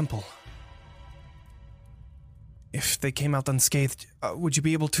and the temple. If they came out unscathed, would you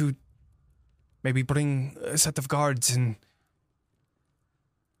be able to maybe bring a set of guards and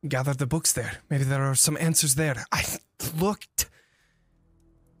gather the books there? Maybe there are some answers there. I looked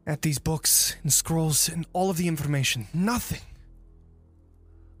at these books and scrolls and all of the information. Nothing.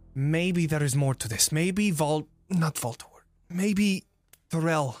 Maybe there is more to this. Maybe not Voltor. Maybe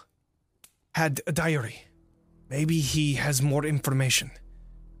Thorell had a diary. Maybe he has more information.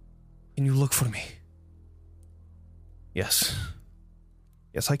 Can you look for me? Yes.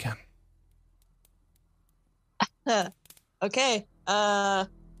 Yes, I can. Okay. I'm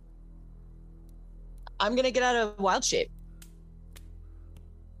gonna get out of wild shape.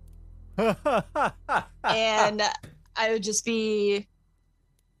 And I would just be,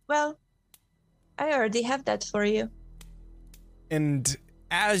 well, I already have that for you. And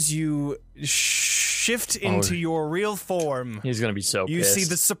as you shift into your real form, He's gonna be so you pissed. see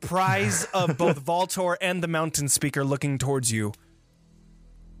the surprise of both Voltor and the Mountain Speaker looking towards you.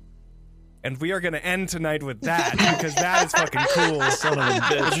 And we are going to end tonight with that, because that is fucking cool. Son of a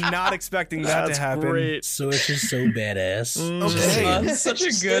bitch. I was not expecting that That's to happen. great. So it's just so badass. Okay. That's such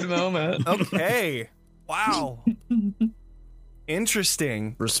a good moment. Okay. Wow.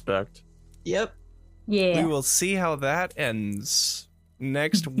 Interesting. Respect. Yep. Yeah. We will see how that ends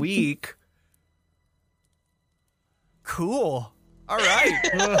next week. Cool. All right.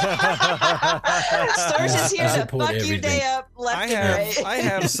 Storch is here I to support fuck you everything. day up left and right. I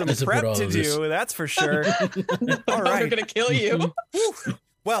have some I support prep all to of this. do, that's for sure. All right. We're gonna kill you.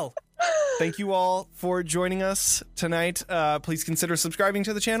 Well, thank you all for joining us tonight. Please consider subscribing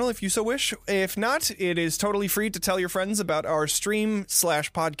to the channel if you so wish. If not, it is totally free to tell your friends about our stream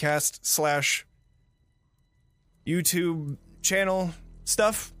 /podcast/ YouTube channel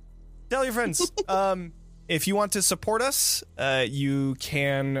stuff. Tell your friends. if you want to support us, you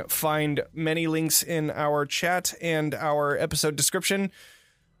can find many links in our chat and our episode description.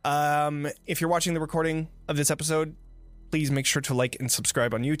 If you're watching the recording of this episode, please make sure to like and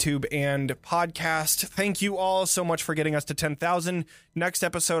subscribe on YouTube and podcast. Thank you all so much for getting us to 10,000. Next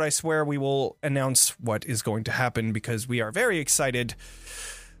episode, I swear we will announce what is going to happen because we are very excited.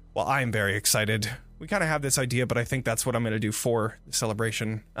 Well, I'm very excited. We kind of have this idea, but I think that's what I'm going to do for the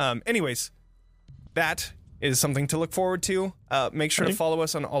celebration. Anyways, that is something to look forward to. Make sure to follow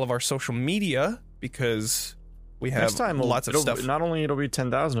us on all of our social media because we have Next time, lots of stuff. Not only it'll be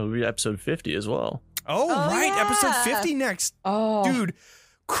 10,000, it'll be episode 50 as well. Oh, right. yeah. Episode 50 next. Oh, Dude,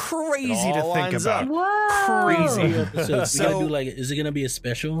 crazy It all to think lines about. up. Whoa. Crazy. So we So- gotta do like, is it gonna be a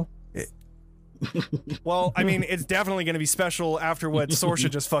special? Well, I mean, it's definitely going to be special after what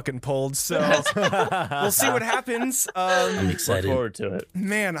Sorsha just fucking pulled. So we'll see what happens. I'm Look excited. forward to it.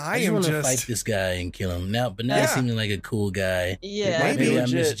 Man, I I just am want to just. fight this guy and kill him now. But now Yeah. he's seeming like a cool guy. Yeah. Maybe. I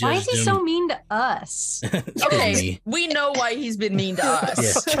legit. misjudged Why is he him. so mean to us? It's okay. me. We know why he's been mean to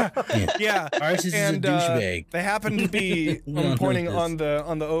us. Yeah. Yeah. Yeah. Arceus is a And douchebag. they happen to be. We all I'm know pointing this. on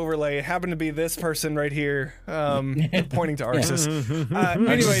the overlay. It happened to be this person right here, pointing to Arceus. Arceus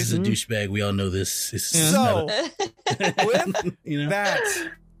Anyways, is a douchebag. We all know this. It's so with you know. that,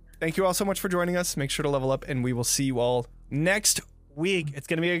 thank you all so much for joining us. Make sure to level up, and we will see you all next week. It's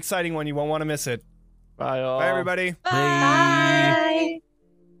going to be an exciting one. You won't want to miss it. Bye, all. Bye, everybody. Bye.